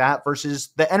spearheading that versus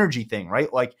the energy thing,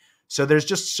 right? Like, so there's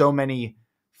just so many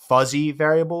fuzzy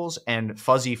variables and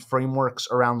fuzzy frameworks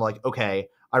around, like, okay,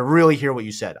 I really hear what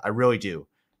you said. I really do.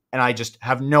 And I just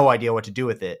have no idea what to do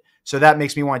with it. So that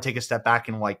makes me want to take a step back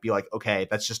and, like, be like, okay,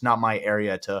 that's just not my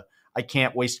area I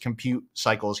can't waste compute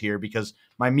cycles here, because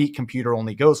my meat computer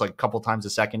only goes like a couple times a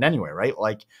second anyway, right?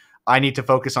 Like, I need to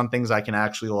focus on things I can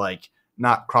actually, like,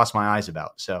 not cross my eyes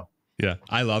about. So yeah,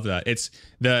 I love that. It's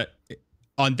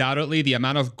undoubtedly the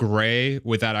amount of gray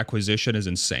with that acquisition is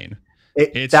insane.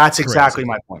 That's crazy. Exactly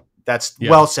my point. That's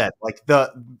well said. Like,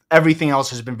 everything else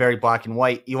has been very black and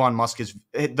white. Elon Musk is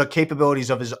the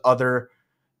capabilities of his other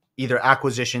either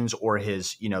acquisitions or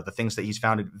his, the things that he's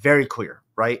founded, very clear,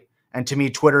 right? And to me,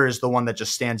 Twitter is the one that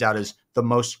just stands out as the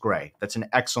most gray. That's an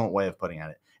excellent way of putting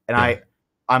it. And Yeah.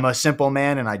 I'm a simple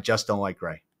man, and I just don't like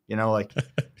gray. You know, like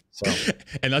so.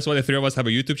 And that's why the three of us have a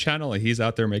YouTube channel, and he's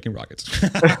out there making rockets.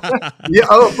 Yeah.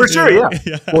 Oh, for sure.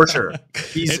 Yeah, for sure.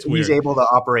 It's He's able to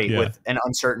operate Yeah. with an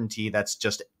uncertainty that's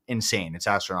just insane. It's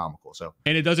astronomical. So,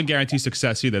 and it doesn't guarantee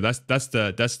success either. That's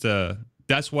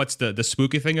what's the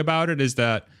spooky thing about it, is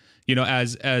that, you know,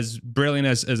 as brilliant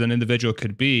as an individual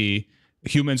could be,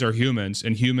 humans are humans,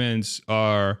 and humans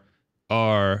are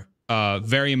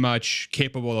very much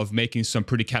capable of making some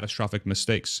pretty catastrophic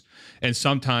mistakes. And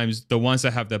sometimes the ones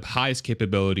that have the highest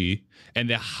capability and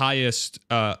the highest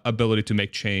ability to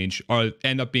make change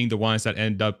end up being the ones that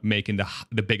end up making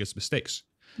the biggest mistakes.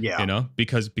 yeah. You know,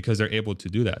 because they're able to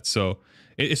do that. So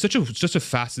it's such a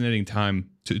fascinating time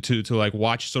to like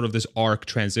watch sort of this arc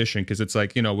transition, because it's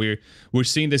like, you know, we're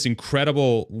seeing this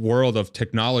incredible world of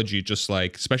technology, just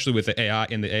like, especially with the AI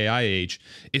in the AI age,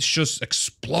 it's just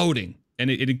exploding. And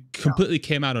it completely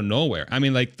came out of nowhere. I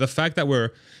mean, like, the fact that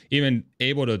we're even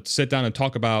able to sit down and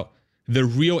talk about the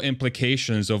real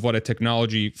implications of what a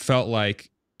technology felt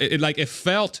like, it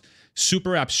felt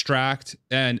super abstract,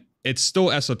 and it's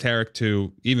still esoteric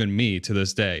to even me to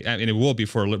this day. I mean, it will be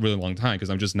for a really long time,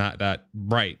 because I'm just not that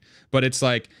bright. But it's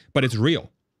like, but it's real.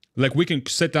 Like, we can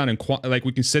sit down and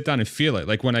feel it.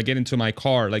 Like, when I get into my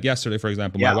car, like yesterday, for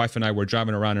example, my wife and I were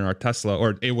driving around in our Tesla,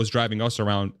 or it was driving us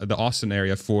around the Austin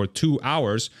area for 2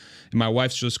 hours. And my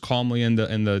wife's just calmly in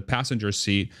the passenger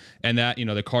seat, and that, you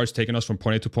know, the car's taking us from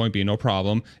point A to point B, no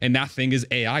problem. And that thing is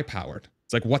AI powered.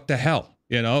 It's like, what the hell?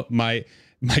 You know, my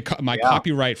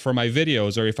copyright for my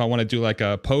videos, or if I want to do like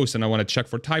a post and I want to check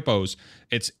for typos,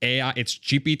 it's AI, it's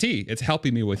GPT. It's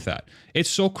helping me with that. It's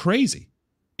so crazy.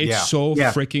 It's so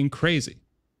freaking crazy.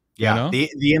 Yeah. You know?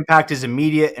 The impact is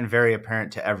immediate and very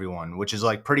apparent to everyone, which is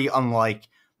like pretty unlike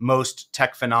most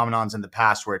tech phenomenons in the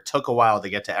past, where it took a while to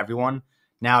get to everyone.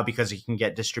 Now, because it can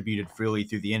get distributed freely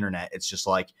through the internet, it's just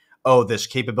like, oh, this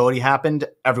capability happened,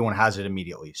 everyone has it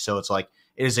immediately. So it's like,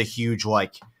 it is a huge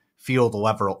like field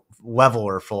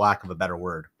leveler, for lack of a better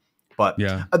word. But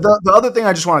the other thing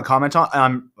I just want to comment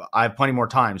on, I have plenty more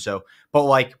time. So, but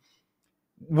like,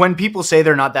 when people say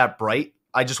they're not that bright,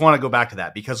 I just want to go back to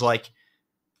that, because like,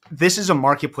 this is a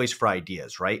marketplace for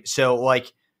ideas, right? So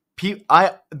like,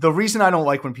 the reason I don't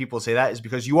like when people say that is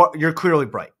because you're clearly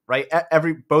bright, right?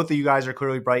 Both of you guys are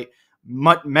clearly bright.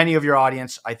 Many of your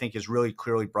audience, I think, is really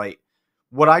clearly bright.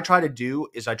 What I try to do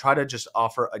is I try to just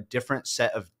offer a different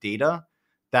set of data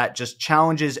that just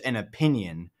challenges an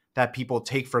opinion that people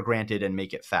take for granted and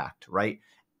make it fact, right?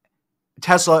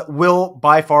 Tesla will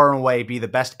by far and away be the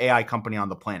best AI company on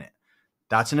the planet.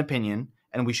 That's an opinion,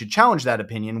 and we should challenge that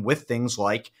opinion with things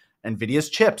like NVIDIA's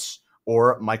chips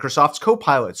or Microsoft's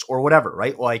copilots or whatever,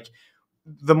 right? Like,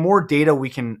 the more data we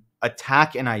can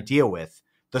attack an idea with,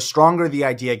 the stronger the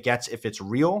idea gets if it's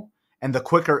real, and the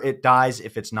quicker it dies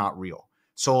if it's not real.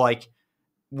 So like,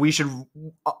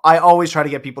 I always try to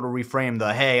get people to reframe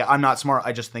hey, I'm not smart,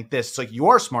 I just think this. It's like, you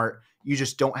are smart, you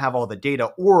just don't have all the data,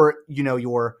 or, you know,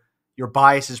 your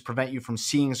biases prevent you from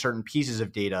seeing certain pieces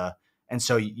of data. And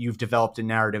so you've developed a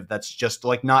narrative that's just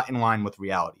like not in line with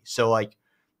reality. So like,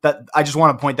 that, I just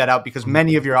want to point that out, because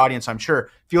many of your audience, I'm sure,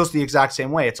 feels the exact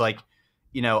same way. It's like,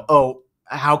 you know, oh,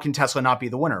 how can Tesla not be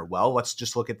the winner? Well, let's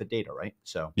just look at the data, right?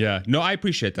 So yeah, no, I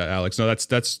appreciate that, Alex. No,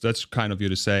 that's kind of you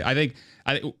to say. I think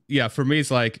for me,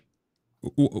 it's like,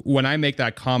 when I make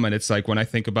that comment, it's like when I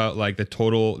think about like the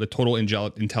total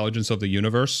intelligence of the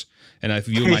universe, and I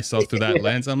view myself through that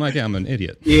lens, I'm like, yeah, I'm an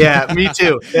idiot. Yeah, me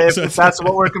too. If that's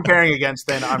what we're comparing against,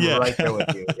 then I'm right there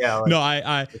with you. Yeah. Like, no,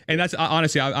 and that's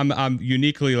honestly, I'm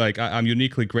uniquely I'm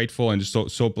uniquely grateful and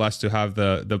just so blessed to have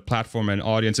the platform and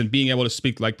audience, and being able to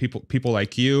speak like people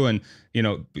like you, and, you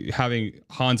know, having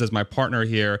Hans as my partner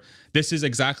here. This is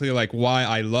exactly like why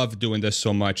I love doing this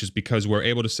so much, is because we're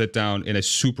able to sit down in a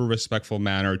super respectful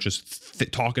manner,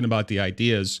 just talking about the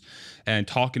ideas and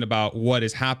talking about what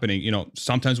is happening. You know,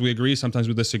 sometimes we agree, sometimes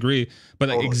we disagree, but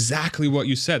like exactly what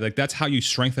you said, like that's how you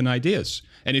strengthen ideas.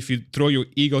 And if you throw your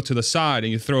ego to the side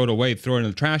and you throw it away, throw it in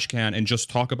the trash can, and just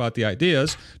talk about the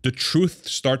ideas, the truth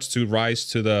starts to rise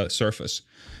to the surface.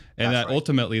 And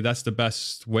ultimately, that's the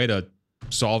best way to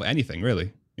solve anything,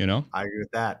 really. You know, I agree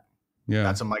with that. Yeah,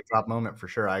 that's a mic drop moment for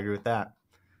sure. I agree with that.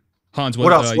 Hans,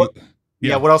 what else? What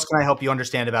else can I help you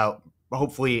understand about?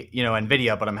 Hopefully, you know,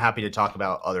 NVIDIA, but I'm happy to talk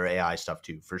about other AI stuff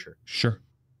too, for sure. Sure.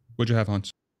 What'd you have,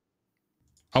 Hans?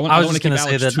 I don't want to keep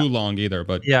Alex too long either,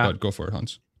 but go for it,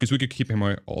 Hans, because we could keep him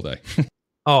all day.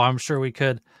 Oh, I'm sure we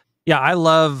could. Yeah, I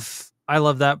love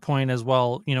that point as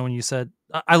well. You know, when you said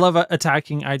I love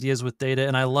attacking ideas with data,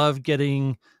 and I love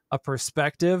getting a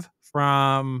perspective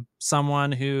from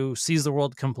someone who sees the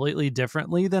world completely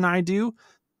differently than I do.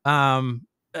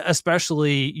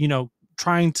 Especially,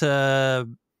 trying to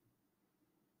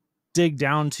dig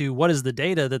down to what is the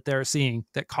data that they're seeing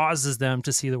that causes them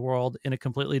to see the world in a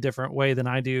completely different way than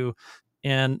I do.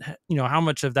 And, how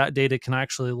much of that data can I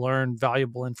actually learn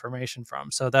valuable information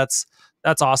from. So that's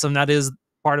awesome. That is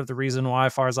part of the reason why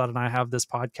Farzad and I have this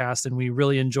podcast. And we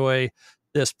really enjoy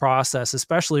this process,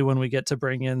 especially when we get to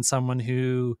bring in someone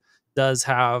who does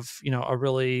have, a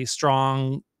really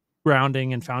strong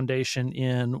grounding and foundation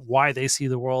in why they see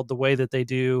the world the way that they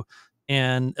do.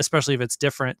 And especially if it's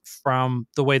different from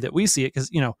the way that we see it,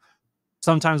 because,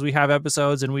 sometimes we have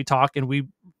episodes and we talk and we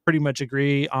pretty much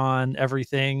agree on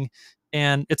everything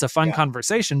and it's a fun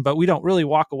conversation, but we don't really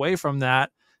walk away from that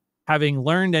having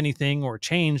learned anything or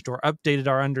changed or updated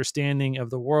our understanding of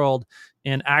the world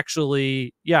and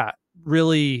actually,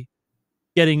 really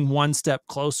getting one step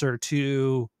closer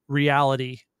to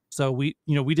reality. So we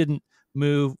didn't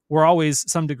move. We're always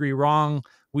some degree wrong.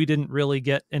 We didn't really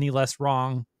get any less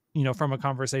wrong, from a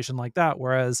conversation like that.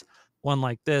 Whereas one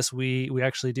like this, we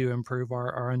actually do improve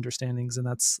our understandings, and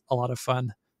that's a lot of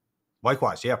fun.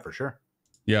 Likewise. Yeah, for sure.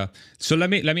 Yeah. So let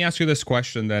me ask you this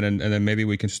question then, and then maybe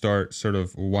we can start sort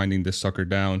of winding this sucker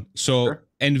down. So Sure.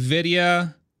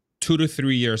 NVIDIA 2 to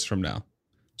 3 years from now,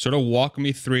 sort of walk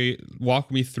me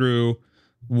through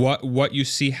what you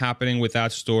see happening with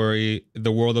that story,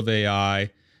 the world of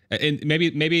AI. And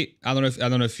maybe I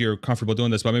don't know if you're comfortable doing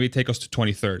this, but maybe take us to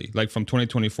 2030, like from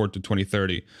 2024 to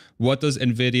 2030. What does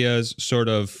NVIDIA's sort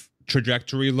of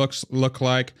trajectory look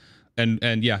like?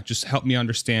 And yeah, just help me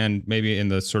understand maybe in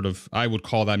the sort of, I would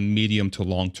call that medium to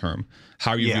long term.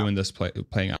 How are you viewing this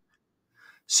playing out?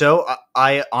 So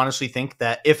I honestly think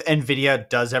that if NVIDIA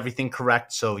does everything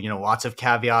correct, so, lots of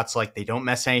caveats, like they don't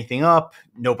mess anything up,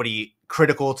 nobody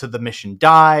critical to the mission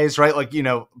dies, right? Like,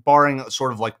 barring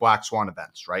sort of like black swan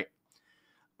events, right?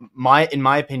 In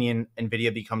my opinion,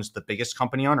 NVIDIA becomes the biggest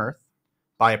company on earth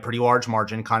by a pretty large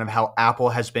margin, kind of how Apple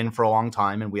has been for a long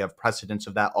time. And we have precedents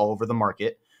of that all over the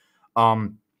market.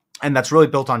 And that's really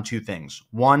built on two things.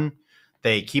 One,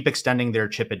 they keep extending their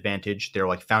chip advantage, their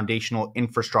like foundational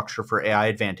infrastructure for AI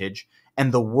advantage,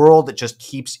 and the world just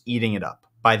keeps eating it up.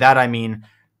 By that, I mean,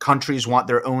 countries want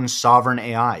their own sovereign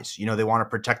AIs. They want to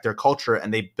protect their culture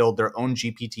and they build their own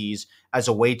GPTs as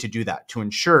a way to do that, to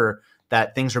ensure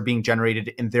that things are being generated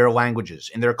in their languages,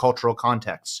 in their cultural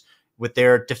contexts, with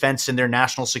their defense and their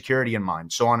national security in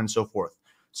mind, so on and so forth.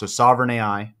 So sovereign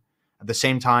AI. At the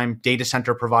same time, data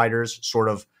center providers sort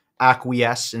of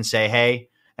acquiesce and say, hey,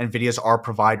 NVIDIA's our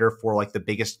provider for like the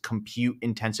biggest compute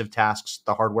intensive tasks,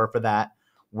 the hardware for that.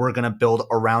 We're going to build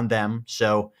around them.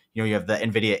 So, you have the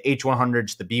NVIDIA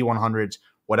H100s, the B100s,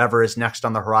 whatever is next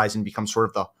on the horizon becomes sort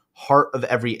of the heart of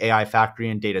every AI factory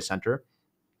and data center.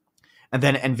 And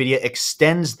then NVIDIA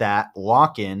extends that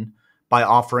lock-in by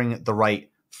offering the right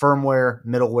firmware,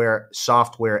 middleware,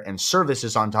 software, and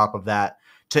services on top of that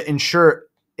to ensure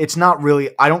it's not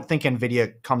really, I don't think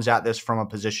NVIDIA comes at this from a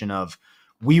position of,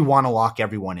 we want to lock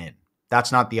everyone in.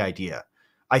 That's not the idea.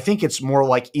 I think it's more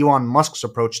like Elon Musk's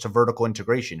approach to vertical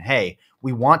integration. Hey,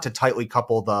 we want to tightly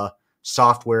couple the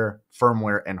software,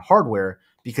 firmware, and hardware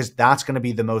because that's going to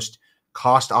be the most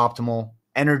cost optimal,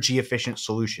 energy efficient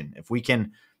solution. If we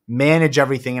can manage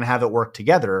everything and have it work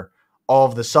together, all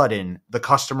of a sudden the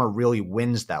customer really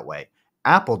wins that way.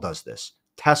 Apple does this.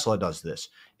 Tesla does this.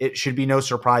 It should be no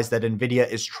surprise that NVIDIA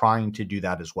is trying to do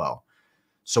that as well.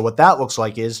 So what that looks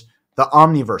like is the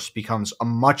omniverse becomes a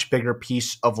much bigger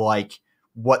piece of like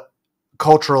what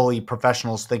culturally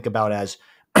professionals think about as,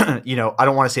 I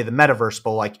don't want to say the metaverse,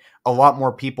 but like a lot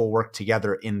more people work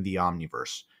together in the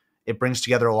omniverse. It brings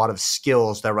together a lot of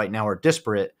skills that right now are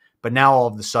disparate, but now all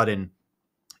of a sudden,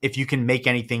 if you can make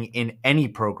anything in any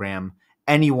program,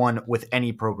 anyone with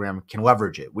any program can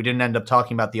leverage it. We didn't end up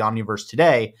talking about the omniverse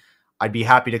today. I'd be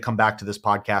happy to come back to this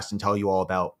podcast and tell you all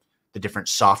about the different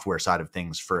software side of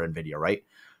things for NVIDIA, right?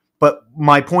 But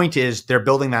my point is they're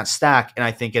building that stack. And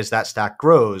I think as that stack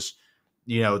grows,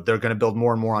 they're going to build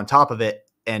more and more on top of it.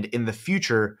 And in the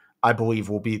future, I believe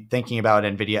we'll be thinking about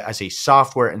NVIDIA as a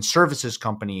software and services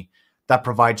company that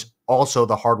provides also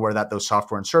the hardware that those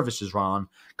software and services run on.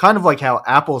 Kind of like how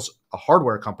Apple's a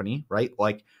hardware company, right?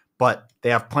 But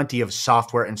they have plenty of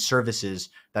software and services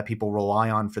that people rely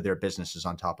on for their businesses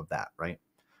on top of that, right?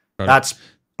 That's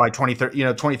by 2030,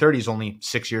 2030 is only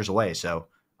 6 years away. So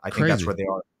I think that's where they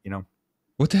are,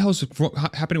 What the hell is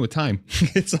happening with time?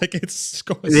 it's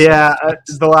going. Yeah,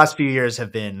 the last few years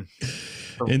have been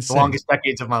the longest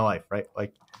decades of my life, right?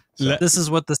 This is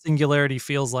what the singularity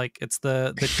feels like. It's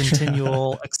the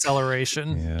continual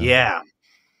acceleration. Yeah,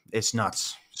 it's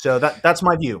nuts. So that's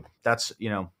my view. That's,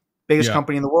 biggest Yeah.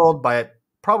 company in the world by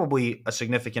probably a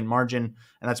significant margin.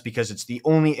 And that's because it's the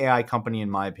only AI company, in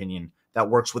my opinion, that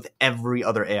works with every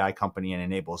other AI company and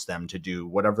enables them to do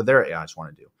whatever their AIs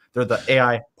want to do. They're the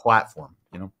AI platform,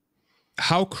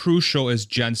 How crucial is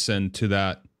Jensen to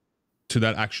that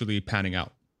actually panning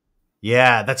out?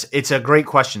 Yeah, it's a great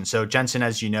question. So Jensen,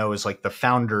 as you know, is like the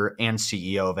founder and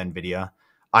CEO of NVIDIA.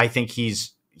 I think he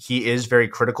is very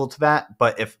critical to that.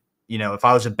 But if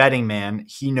I was a betting man,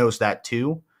 he knows that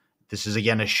too. This is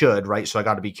again a should, right? So I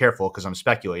got to be careful because I'm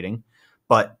speculating.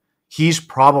 But he's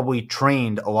probably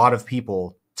trained a lot of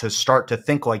people to start to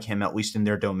think like him, at least in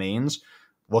their domains,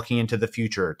 looking into the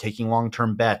future, taking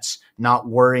long-term bets, not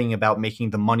worrying about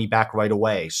making the money back right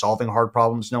away, solving hard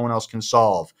problems no one else can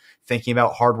solve, thinking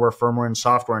about hardware, firmware, and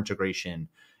software integration,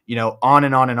 on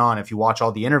and on and on. If you watch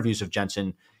all the interviews of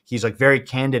Jensen, he's like very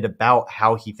candid about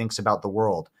how he thinks about the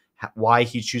world, why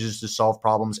he chooses to solve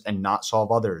problems and not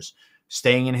solve others,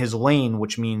 staying in his lane,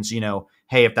 which means,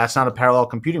 hey, if that's not a parallel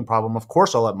computing problem, of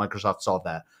course I'll let Microsoft solve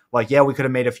that. Like, yeah, we could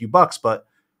have made a few bucks, but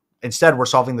instead we're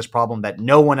solving this problem that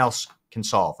no one else can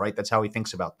solve, right? That's how he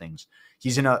thinks about things. He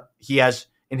has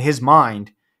in his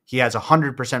mind, he has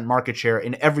 100% market share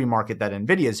in every market that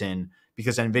NVIDIA's in,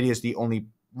 because NVIDIA is the only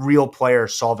real player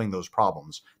solving those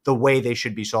problems the way they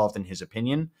should be solved, in his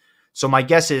opinion. So my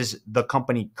guess is the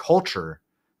company culture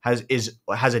has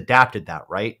adapted that,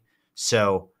 right?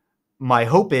 So my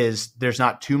hope is there's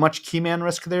not too much key man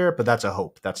risk there, but that's a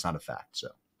hope. That's not a fact. So,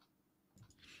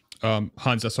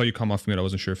 Hans, I saw you come off mute. I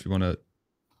wasn't sure if you wanted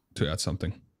to add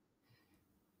something.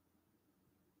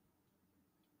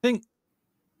 I think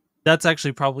that's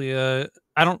actually probably I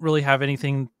don't really have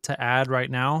anything to add right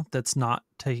now that's not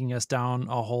taking us down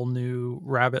a whole new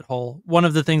rabbit hole. One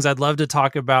of the things I'd love to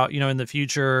talk about, in the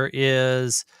future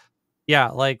is,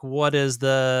 like what is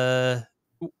there's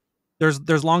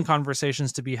long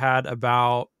conversations to be had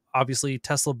about obviously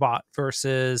Tesla bot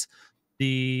versus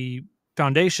the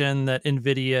foundation that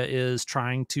NVIDIA is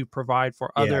trying to provide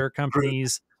for other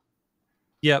companies.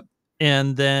 Yep.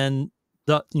 And then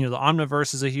the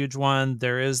Omniverse is a huge one.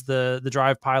 There is the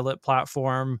Drive Pilot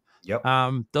platform. Yep.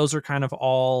 Those are kind of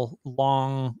all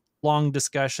long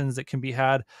discussions that can be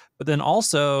had. But then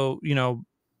also,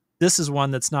 this is one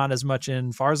that's not as much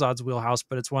in Farzad's wheelhouse,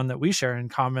 but it's one that we share in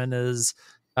common, is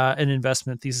an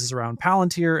investment thesis around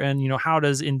Palantir. And, how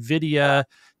does NVIDIA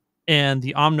and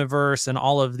the Omniverse and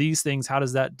all of these things, how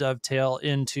does that dovetail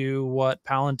into what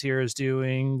Palantir is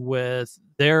doing with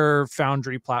their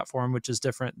Foundry platform, which is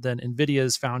different than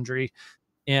NVIDIA's Foundry?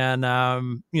 And,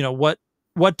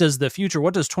 what does the future,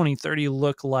 what does 2030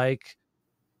 look like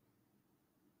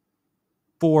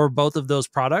for both of those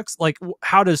products? Like,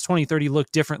 how does 2030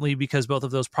 look differently because both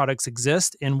of those products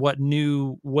exist? And what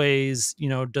new ways,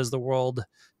 does the world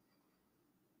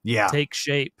take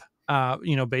shape?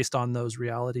 Based on those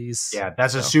realities. Yeah,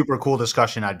 that's a super cool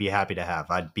discussion I'd be happy to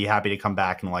have. I'd be happy to come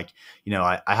back and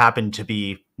I happen to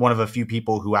be one of a few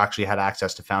people who actually had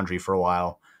access to Foundry for a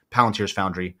while, Palantir's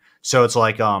Foundry. So it's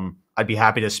like, I'd be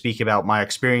happy to speak about my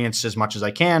experience as much as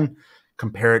I can,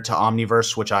 compare it to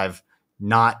Omniverse, which I've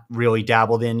not really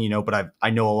dabbled in, but I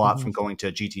know a lot from going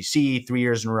to GTC 3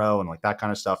 years in a row and like that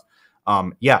kind of stuff.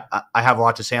 I have a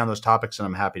lot to say on those topics and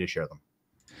I'm happy to share them.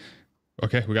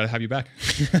 Okay, we got to have you back.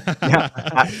 We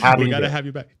got to have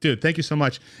you back. Dude, thank you so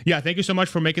much. Yeah, thank you so much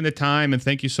for making the time, and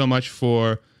thank you so much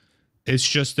for, it's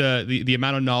just the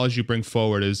amount of knowledge you bring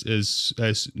forward is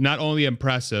not only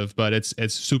impressive, but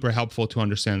it's super helpful to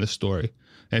understand the story.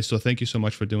 And so thank you so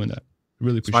much for doing that.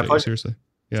 Really appreciate it, seriously.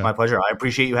 Yeah. It's my pleasure. I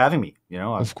appreciate you having me,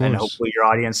 of course. And hopefully your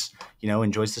audience,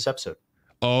 enjoys this episode.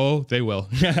 Oh, they will.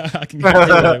 I can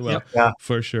guarantee they will. Yeah.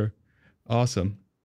 For sure. Awesome.